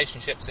with your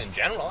relationships in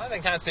general. They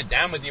can't sit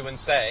down with you and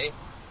say,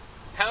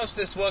 how's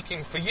this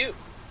working for you?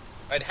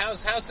 Right?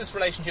 How's this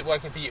relationship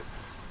working for you?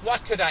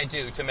 What could I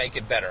do to make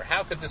it better?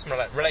 How could this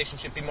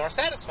relationship be more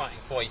satisfying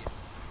for you?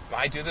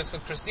 I do this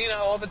with Christina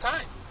all the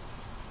time.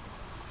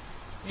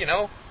 You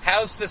know,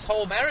 how's this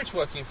whole marriage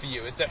working for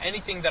you? Is there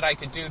anything that I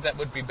could do that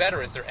would be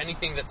better? Is there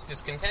anything that's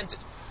discontented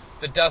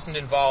that doesn't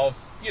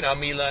involve, you know,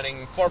 me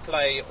learning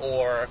foreplay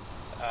or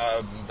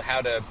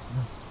how to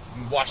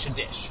wash a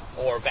dish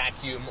or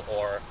vacuum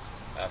or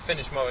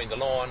finish mowing the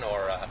lawn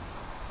or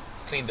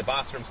clean the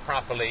bathrooms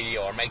properly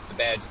or make the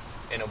bed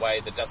in a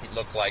way that doesn't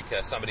look like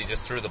somebody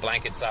just threw the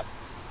blankets up.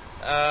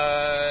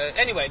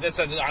 Anyway,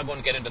 I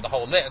won't get into the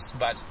whole list,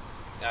 but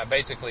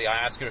basically I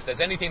ask her if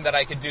there's anything that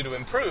I could do to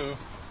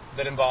improve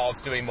that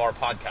involves doing more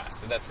podcasts.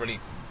 So that's really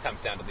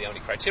comes down to the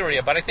only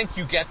criteria, but I think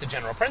you get the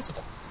general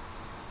principle.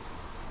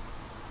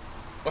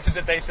 What is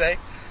it they say?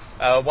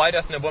 Why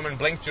doesn't a woman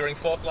blink during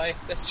foreplay?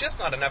 There's just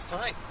not enough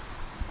time.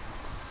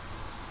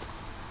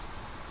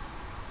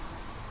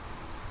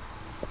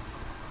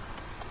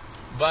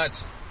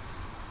 But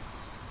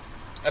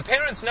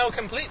Parents know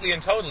completely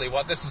and totally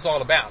what this is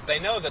all about. They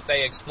know that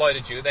they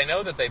exploited you. They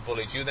know that they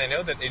bullied you. They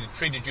know that they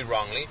treated you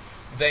wrongly.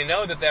 They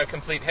know that they're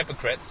complete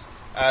hypocrites.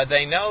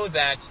 They know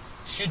that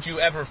should you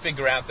ever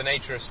figure out the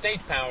nature of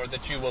state power,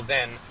 that you will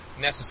then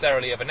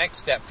necessarily, of a next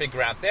step,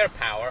 figure out their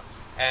power,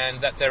 and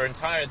that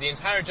the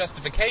entire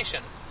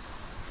justification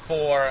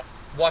for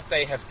what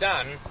they have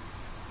done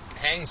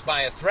hangs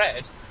by a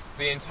thread.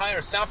 The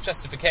entire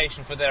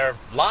self-justification for their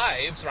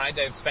lives, right?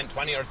 They've spent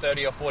 20 or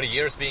 30 or 40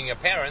 years being your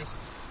parents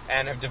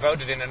and have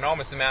devoted an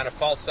enormous amount of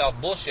false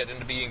self-bullshit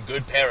into being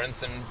good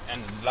parents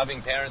and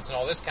loving parents and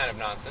all this kind of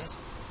nonsense.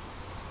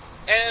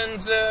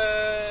 And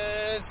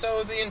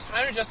so the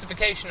entire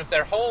justification of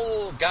their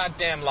whole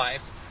goddamn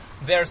life,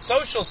 their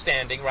social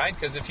standing, right?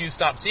 Because if you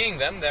stop seeing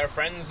them, their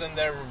friends and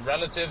their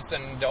relatives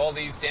and all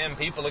these damn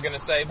people are going to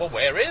say, well,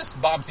 where is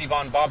Bobsy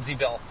von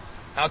Bobsyville?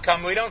 How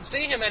come we don't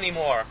see him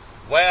anymore?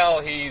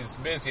 Well, he's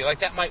busy. Like,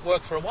 that might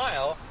work for a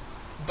while,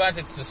 but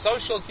it's the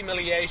social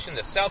humiliation,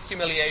 the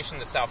self-humiliation,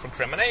 the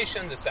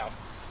self-recrimination,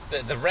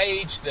 the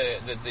rage,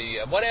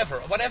 the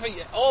whatever,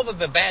 all of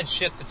the bad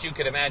shit that you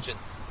could imagine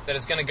that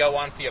is going to go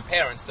on for your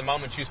parents the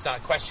moment you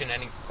start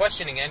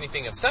questioning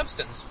anything of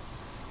substance.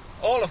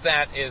 All of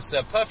that is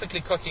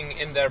perfectly cooking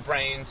in their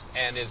brains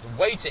and is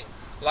waiting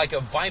like a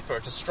viper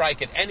to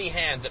strike at any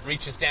hand that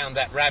reaches down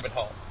that rabbit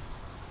hole.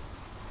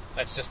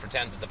 Let's just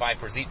pretend that the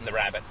viper's eaten the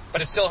rabbit, but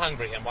it's still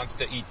hungry and wants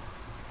to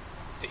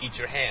eat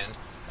your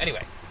hand.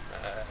 Anyway,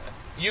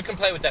 you can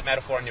play with that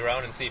metaphor on your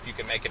own and see if you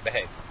can make it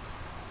behave.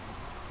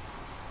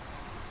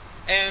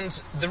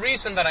 And the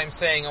reason that I'm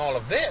saying all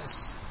of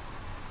this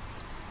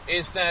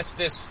is that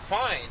this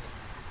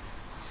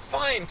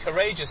fine,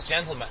 courageous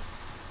gentleman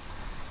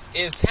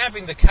is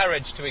having the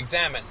courage to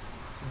examine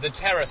the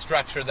terror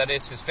structure that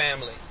is his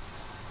family,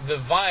 the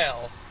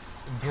vile,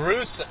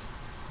 gruesome,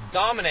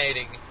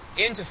 dominating,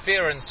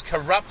 interference,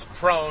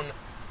 corrupt-prone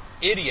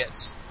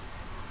idiots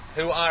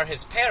who are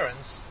his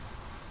parents.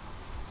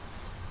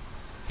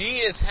 He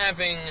is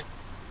having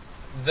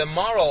the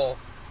moral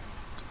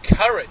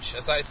courage,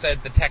 as I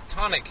said, the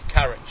tectonic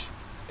courage.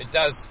 It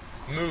does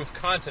move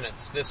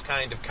continents, this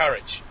kind of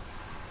courage.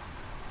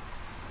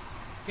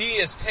 He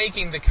is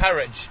taking the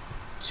courage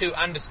to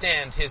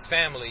understand his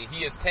family.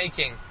 He is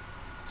taking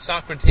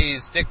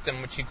Socrates'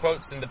 dictum, which he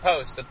quotes in the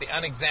Post, that the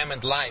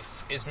unexamined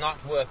life is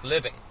not worth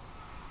living.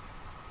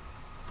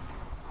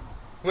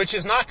 Which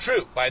is not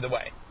true, by the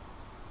way.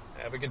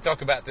 We can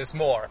talk about this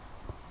more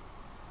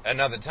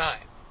another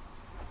time.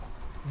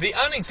 The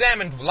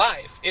unexamined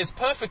life is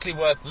perfectly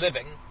worth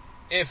living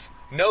if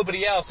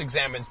nobody else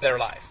examines their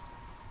life.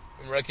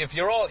 Like, if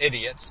you're all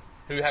idiots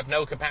who have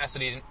no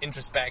capacity to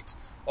introspect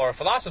or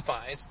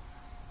philosophize,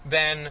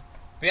 then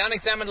the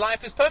unexamined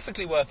life is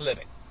perfectly worth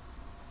living.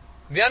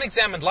 The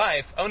unexamined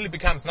life only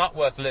becomes not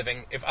worth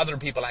living if other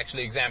people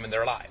actually examine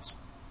their lives.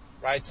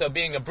 Right? So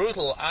being a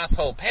brutal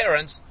asshole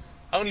parent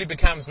only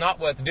becomes not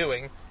worth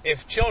doing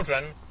if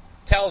children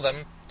tell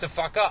them to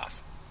fuck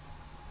off.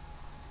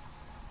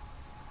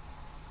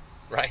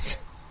 Right?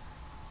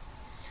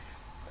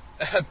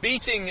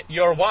 Beating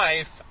your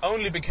wife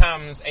only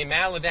becomes a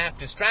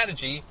maladaptive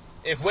strategy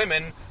if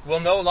women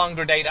will no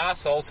longer date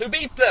assholes who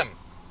beat them.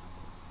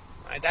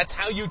 Right? That's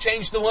how you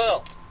change the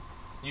world.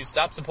 You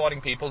stop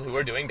supporting people who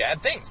are doing bad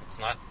things. It's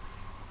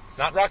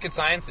not rocket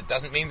science. It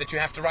doesn't mean that you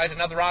have to write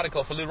another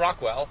article for Lew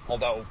Rockwell,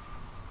 although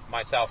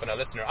myself and a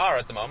listener are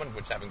at the moment,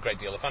 which I'm having a great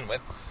deal of fun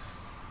with.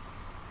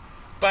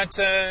 But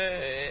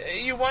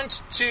you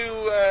want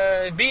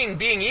to...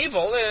 being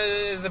evil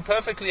is a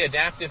perfectly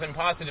adaptive and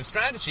positive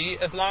strategy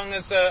as long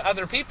as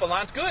other people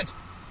aren't good.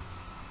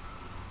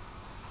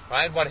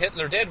 Right? What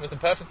Hitler did was a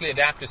perfectly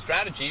adaptive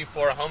strategy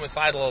for a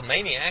homicidal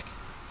maniac.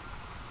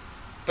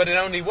 But it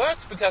only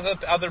worked because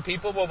other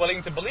people were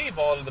willing to believe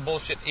all of the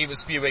bullshit he was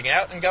spewing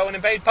out and go and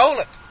invade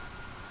Poland.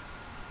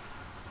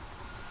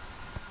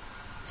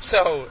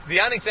 So, the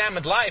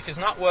unexamined life is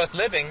not worth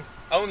living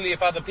only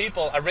if other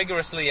people are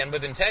rigorously and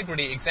with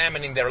integrity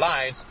examining their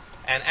lives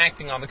and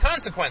acting on the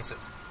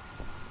consequences.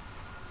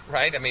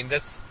 Right? I mean,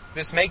 this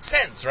makes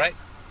sense, right?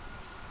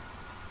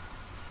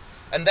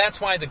 And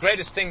that's why the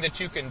greatest thing that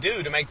you can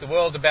do to make the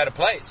world a better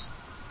place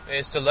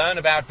is to learn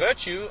about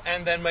virtue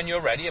and then when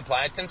you're ready,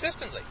 apply it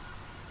consistently.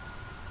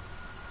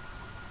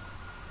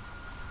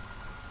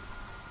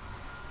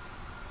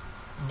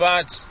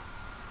 But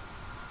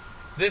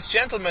this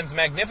gentleman's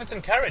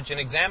magnificent courage in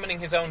examining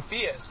his own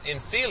fears, in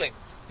feeling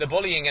the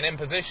bullying and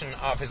imposition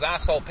of his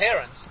asshole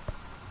parents,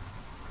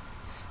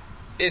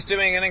 is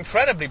doing an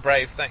incredibly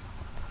brave thing.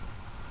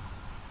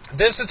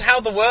 This is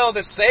how the world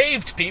is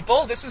saved,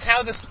 people. This is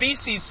how the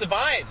species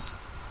survives.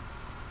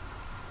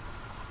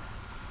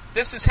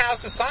 This is how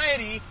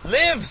society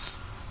lives.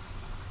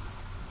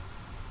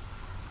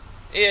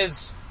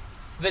 Is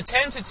the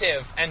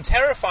tentative and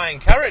terrifying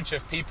courage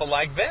of people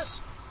like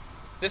this.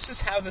 This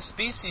is how the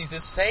species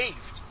is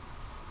saved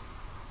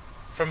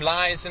from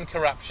lies and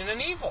corruption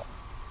and evil.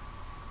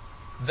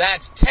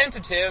 That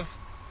tentative,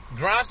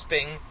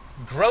 grasping,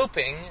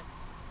 groping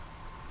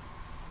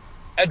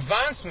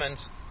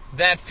advancement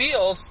that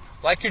feels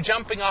like you're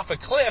jumping off a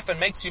cliff and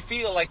makes you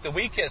feel like the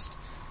weakest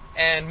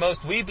and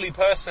most weebly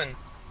person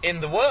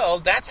in the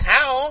world, that's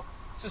how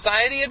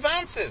society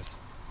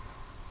advances.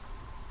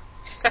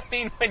 I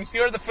mean, when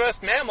you're the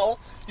first mammal,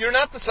 you're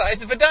not the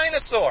size of a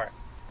dinosaur.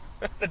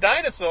 The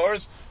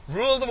dinosaurs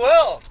rule the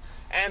world,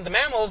 and the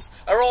mammals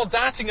are all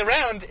darting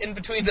around in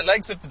between the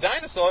legs of the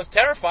dinosaurs,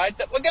 terrified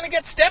that we're going to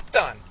get stepped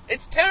on.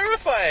 It's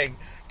terrifying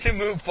to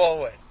move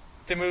forward,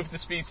 to move the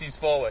species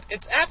forward.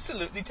 It's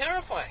absolutely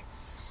terrifying.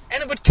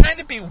 And it would kind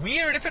of be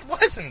weird if it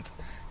wasn't.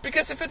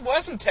 Because if it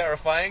wasn't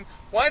terrifying,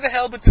 why the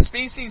hell would the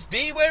species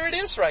be where it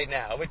is right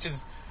now, which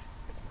is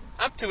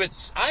up to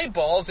its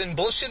eyeballs in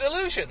bullshit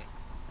illusion?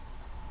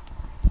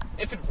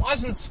 If it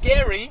wasn't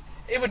scary,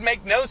 it would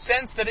make no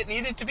sense that it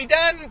needed to be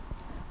done.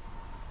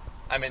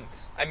 I'm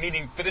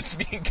meaning for this to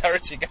be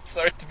encouraging. I'm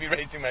sorry to be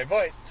raising my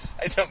voice.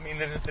 I don't mean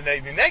this in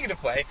any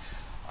negative way.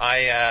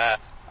 I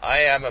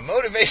am a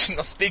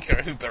motivational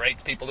speaker who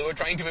berates people who are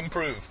trying to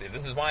improve.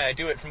 This is why I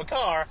do it from a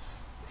car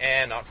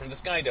and not from the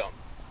Sky Dome.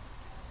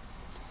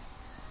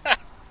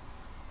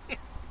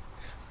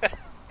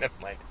 Never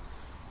mind.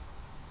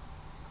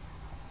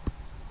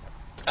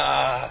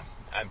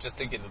 I'm just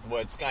thinking of the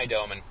word Sky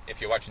Dome, and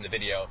if you're watching the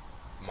video,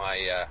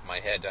 my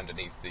head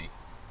underneath the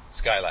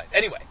skylight.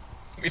 Anyway,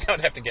 we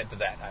don't have to get to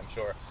that, I'm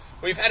sure.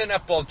 We've had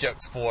enough bold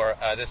jokes for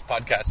this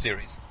podcast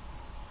series.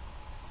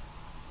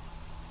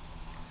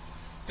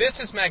 This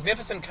is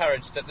magnificent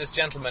courage that this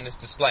gentleman is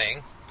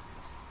displaying,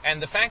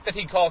 and the fact that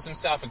he calls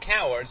himself a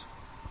coward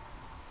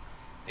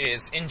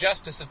is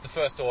injustice of the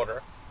first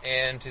order,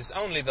 and is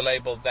only the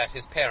label that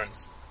his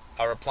parents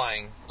are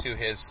applying to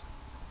his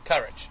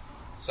courage.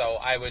 So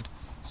I would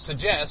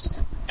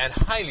suggest, and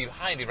highly,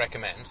 highly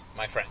recommend,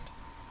 my friend,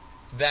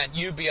 that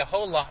you be a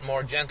whole lot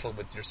more gentle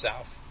with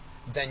yourself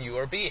than you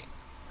are being.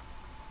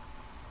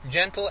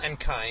 Gentle and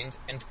kind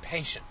and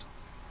patient.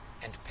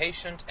 And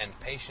patient and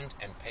patient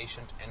and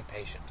patient and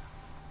patient.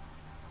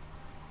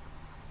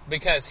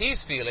 Because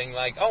he's feeling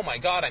like, oh my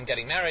God, I'm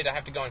getting married, I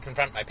have to go and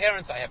confront my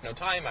parents, I have no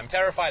time, I'm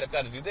terrified, I've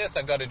got to do this,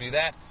 I've got to do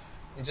that.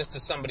 And just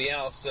as somebody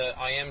else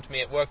IM'd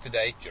me at work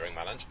today, during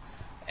my lunch,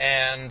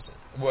 and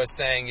was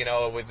saying,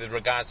 with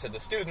regards to the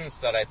students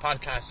that I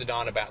podcasted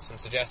on about some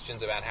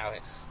suggestions about how,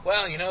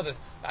 well,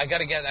 I'm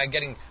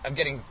getting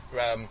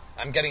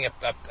a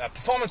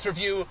performance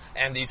review,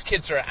 and these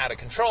kids are out of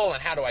control,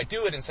 and how do I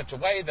do it in such a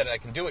way that I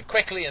can do it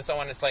quickly, and so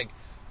on. It's like,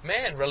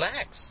 man,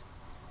 relax.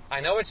 I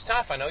know it's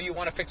tough. I know you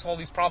want to fix all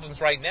these problems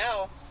right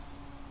now.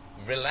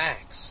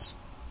 Relax.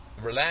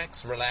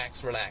 Relax,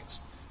 relax,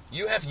 relax.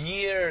 You have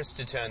years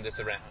to turn this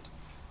around.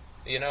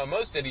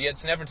 Most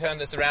idiots never turn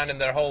this around in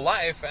their whole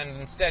life and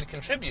instead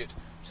contribute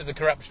to the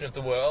corruption of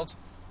the world.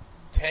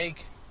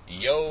 Take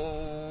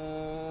your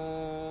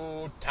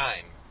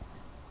time.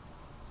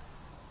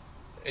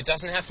 It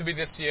doesn't have to be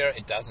this year.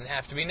 It doesn't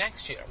have to be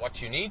next year.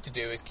 What you need to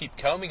do is keep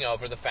combing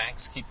over the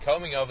facts, keep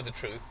combing over the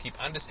truth,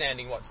 keep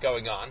understanding what's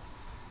going on,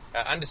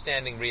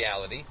 understanding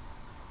reality.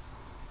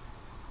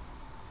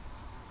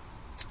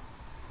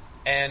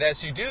 And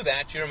as you do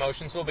that, your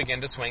emotions will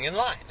begin to swing in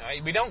line.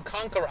 We don't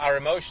conquer our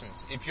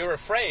emotions. If you're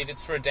afraid,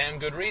 it's for a damn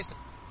good reason.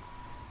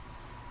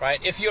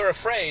 Right? If you're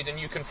afraid and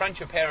you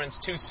confront your parents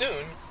too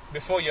soon,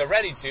 before you're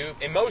ready to,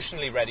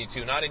 emotionally ready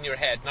to, not in your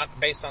head, not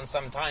based on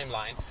some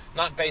timeline,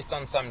 not based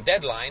on some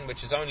deadline,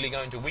 which is only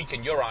going to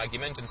weaken your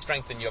argument and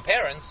strengthen your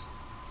parents,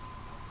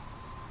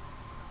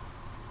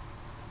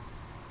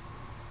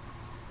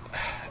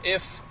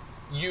 if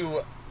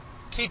you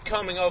keep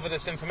combing over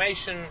this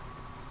information,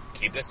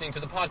 keep listening to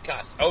the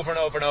podcast over and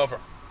over and over.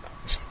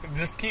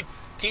 Just keep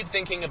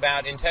thinking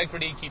about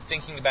integrity, keep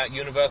thinking about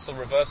universal,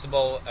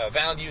 reversible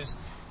values,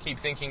 keep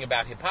thinking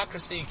about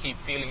hypocrisy, keep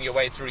feeling your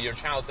way through your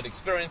childhood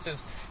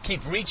experiences,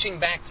 keep reaching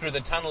back through the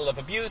tunnel of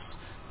abuse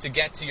to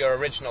get to your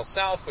original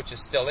self, which is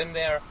still in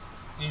there.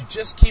 You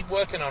just keep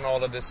working on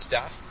all of this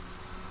stuff.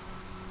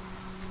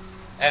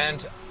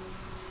 And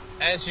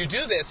as you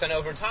do this, and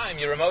over time,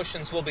 your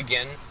emotions will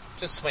begin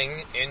to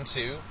swing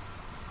into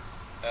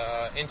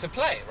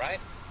play, right?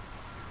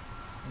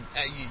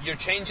 You're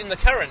changing the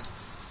current,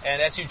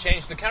 and as you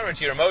change the current,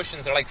 your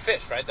emotions are like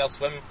fish, right? They'll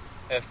swim.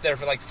 If they're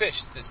like fish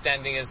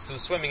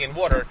swimming in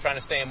water, trying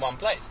to stay in one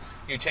place.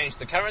 You change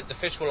the current, the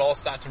fish will all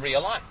start to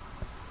realign.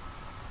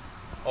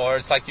 Or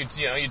it's like you're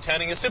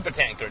turning a super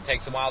tanker. It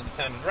takes a while to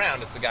turn it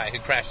around, as the guy who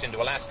crashed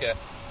into Alaska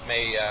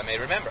may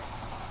remember.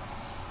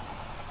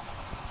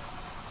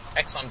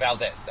 Exxon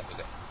Valdez, that was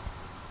it.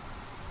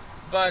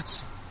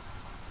 But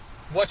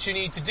what you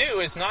need to do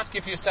is not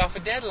give yourself a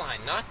deadline.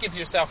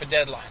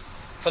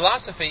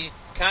 Philosophy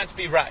can't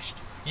be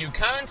rushed. You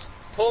can't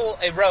pull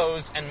a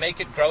rose and make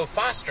it grow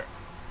faster.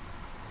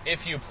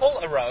 If you pull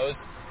a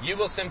rose, you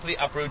will simply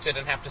uproot it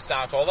and have to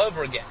start all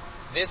over again.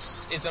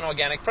 This is an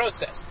organic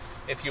process.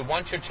 If you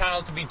want your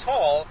child to be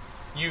tall,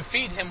 you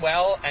feed him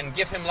well and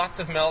give him lots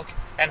of milk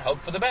and hope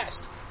for the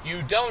best.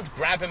 You don't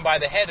grab him by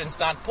the head and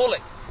start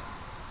pulling.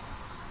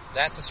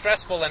 That's a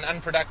stressful and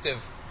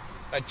unproductive.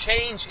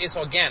 Change is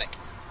organic.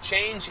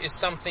 Change is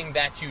something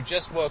that you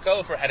just work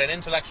over at an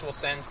intellectual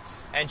sense,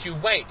 and you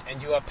wait,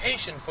 and you are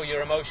patient for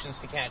your emotions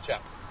to catch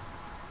up.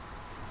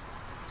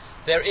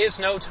 There is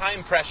no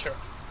time pressure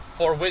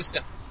for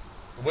wisdom.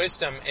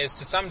 Wisdom is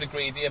to some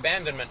degree the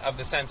abandonment of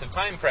the sense of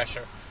time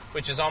pressure,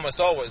 which is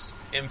almost always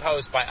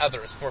imposed by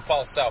others for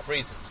false self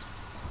reasons.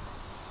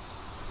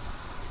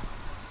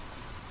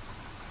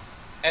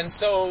 And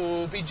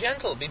so be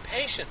gentle, be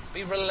patient,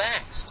 be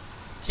relaxed.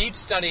 Keep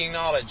studying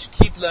knowledge,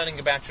 keep learning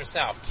about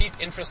yourself, keep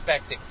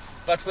introspecting,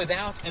 but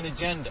without an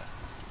agenda,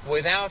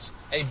 without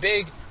a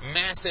big,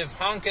 massive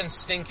honkin'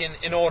 stinkin'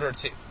 in order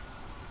to.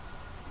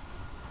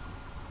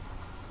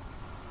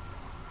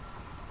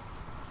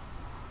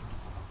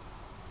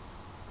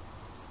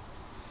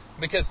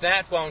 Because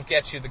that won't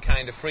get you the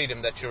kind of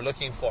freedom that you're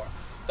looking for.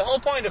 The whole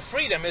point of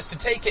freedom is to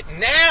take it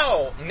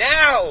now,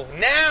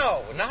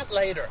 not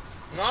later,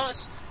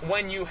 not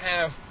when you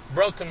have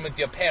broken with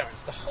your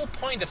parents. The whole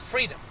point of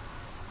freedom,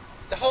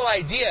 the whole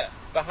idea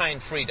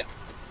behind freedom,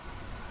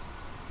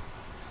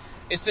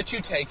 is that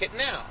you take it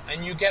now,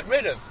 and you get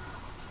rid of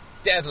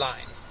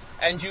deadlines,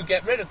 and you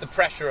get rid of the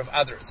pressure of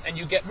others, and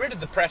you get rid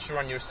of the pressure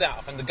on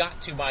yourself, and the got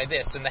to buy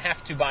this, and the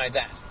have to buy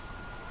that.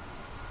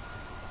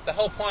 The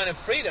whole point of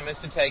freedom is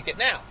to take it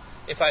now.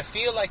 If I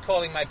feel like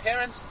calling my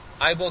parents,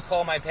 I will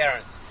call my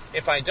parents.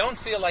 If I don't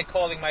feel like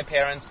calling my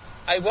parents,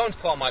 I won't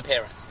call my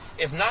parents.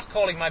 If not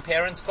calling my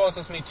parents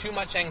causes me too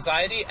much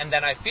anxiety, and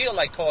then I feel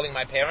like calling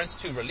my parents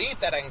to relieve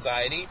that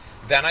anxiety,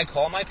 then I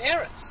call my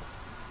parents.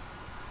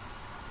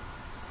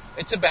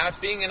 It's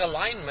about being in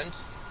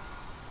alignment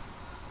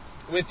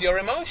with your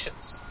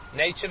emotions.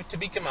 Nature to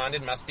be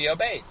commanded must be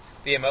obeyed.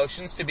 The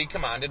emotions to be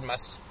commanded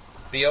must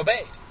be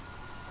obeyed.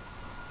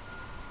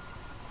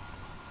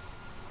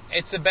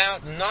 It's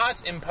about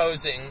not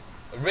imposing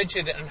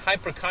rigid and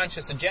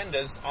hyper-conscious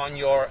agendas on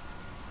your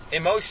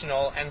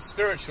emotional and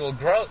spiritual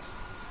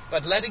growth,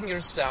 but letting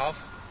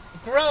yourself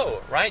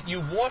grow, right?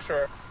 You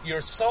water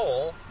your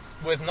soul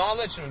with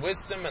knowledge and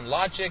wisdom and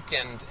logic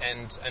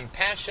and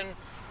passion,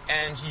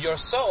 and your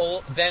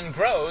soul then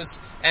grows,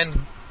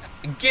 and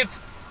give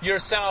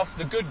yourself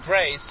the good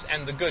grace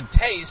and the good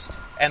taste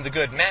and the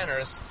good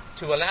manners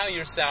to allow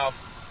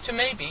yourself to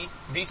maybe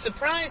be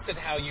surprised at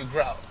how you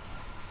grow.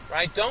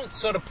 Right? Don't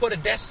sort of put a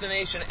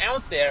destination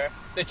out there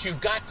that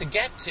you've got to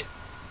get to.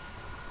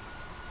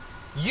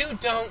 You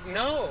don't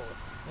know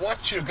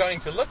what you're going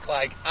to look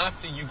like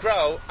after you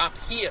grow up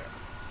here.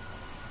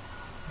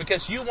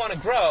 Because you want to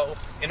grow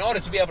in order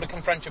to be able to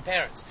confront your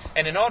parents,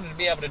 and in order to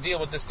be able to deal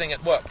with this thing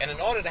at work, and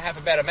in order to have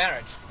a better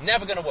marriage.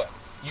 Never going to work.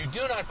 You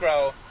do not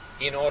grow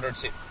in order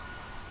to.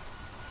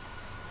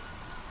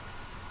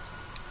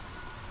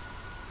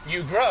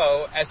 You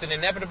grow as an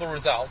inevitable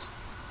result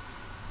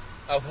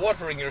of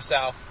watering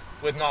yourself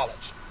with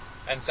knowledge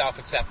and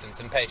self-acceptance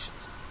and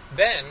patience.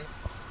 Then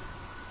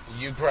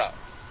you grow.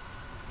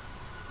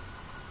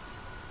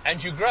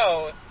 And you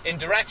grow in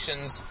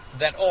directions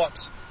that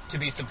ought to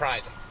be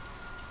surprising.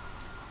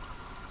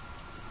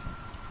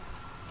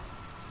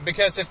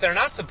 Because if they're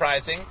not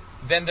surprising,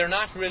 then they're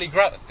not really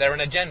growth. They're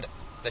an agenda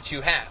that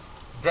you have.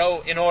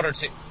 Grow in order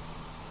to.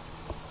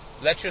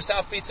 Let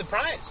yourself be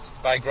surprised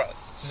by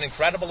growth. It's an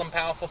incredible and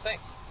powerful thing.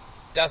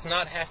 Does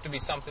not have to be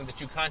something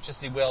that you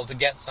consciously will to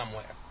get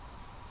somewhere.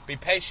 Be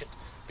patient,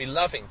 be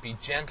loving, be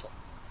gentle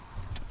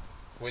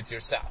with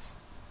yourself.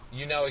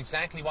 You know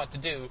exactly what to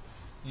do.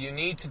 You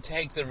need to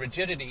take the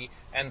rigidity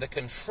and the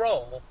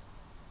control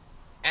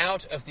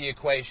out of the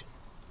equation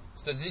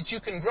so that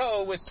you can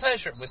grow with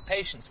pleasure, with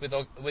patience,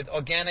 with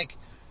organic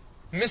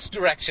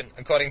misdirection,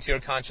 according to your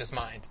conscious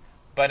mind,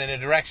 but in a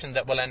direction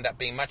that will end up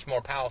being much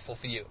more powerful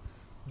for you,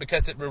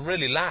 because it will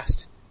really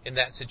last in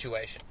that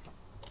situation.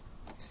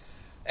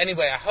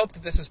 Anyway, I hope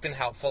that this has been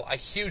helpful. I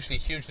hugely,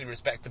 hugely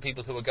respect the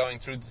people who are going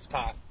through this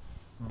path,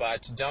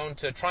 but don't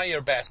try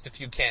your best,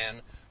 if you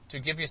can, to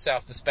give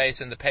yourself the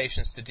space and the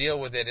patience to deal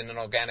with it in an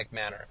organic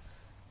manner.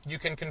 You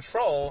can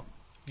control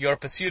your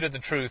pursuit of the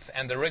truth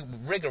and the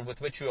rigor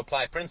with which you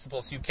apply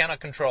principles. You cannot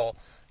control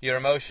your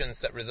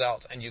emotions that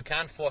result, and you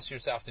can't force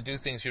yourself to do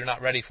things you're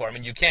not ready for. I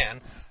mean, you can.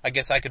 I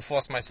guess I could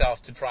force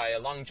myself to try a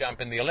long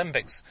jump in the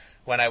Olympics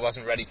when I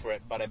wasn't ready for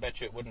it, but I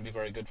bet you it wouldn't be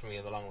very good for me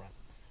in the long run.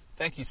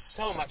 Thank you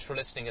so much for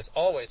listening, as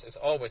always.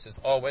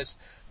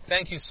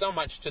 Thank you so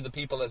much to the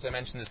people, as I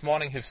mentioned this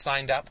morning, who've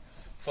signed up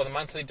for the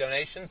monthly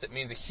donations. It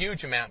means a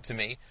huge amount to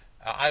me.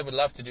 I would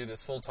love to do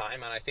this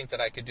full-time, and I think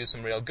that I could do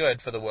some real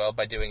good for the world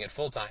by doing it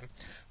full-time.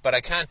 But I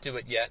can't do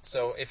it yet,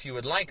 so if you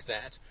would like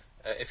that,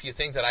 if you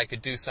think that I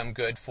could do some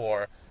good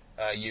for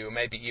you,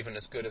 maybe even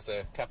as good as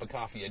a cup of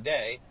coffee a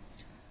day,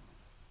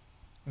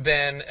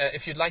 then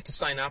if you'd like to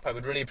sign up, I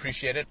would really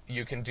appreciate it.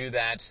 You can do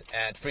that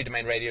at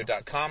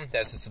freedomainradio.com.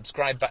 There's a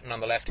subscribe button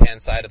on the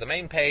left-hand side of the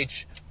main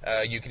page.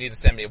 You can either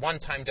send me a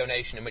one-time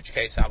donation, in which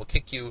case I will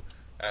kick you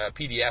a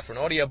PDF or an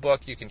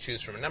audiobook. You can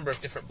choose from a number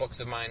of different books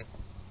of mine.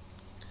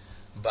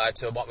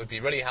 But what would be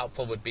really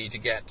helpful would be to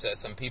get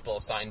some people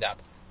signed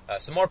up,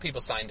 some more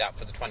people signed up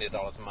for the $20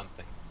 a month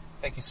thing.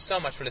 Thank you so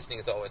much for listening,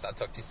 as always. I'll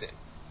talk to you soon.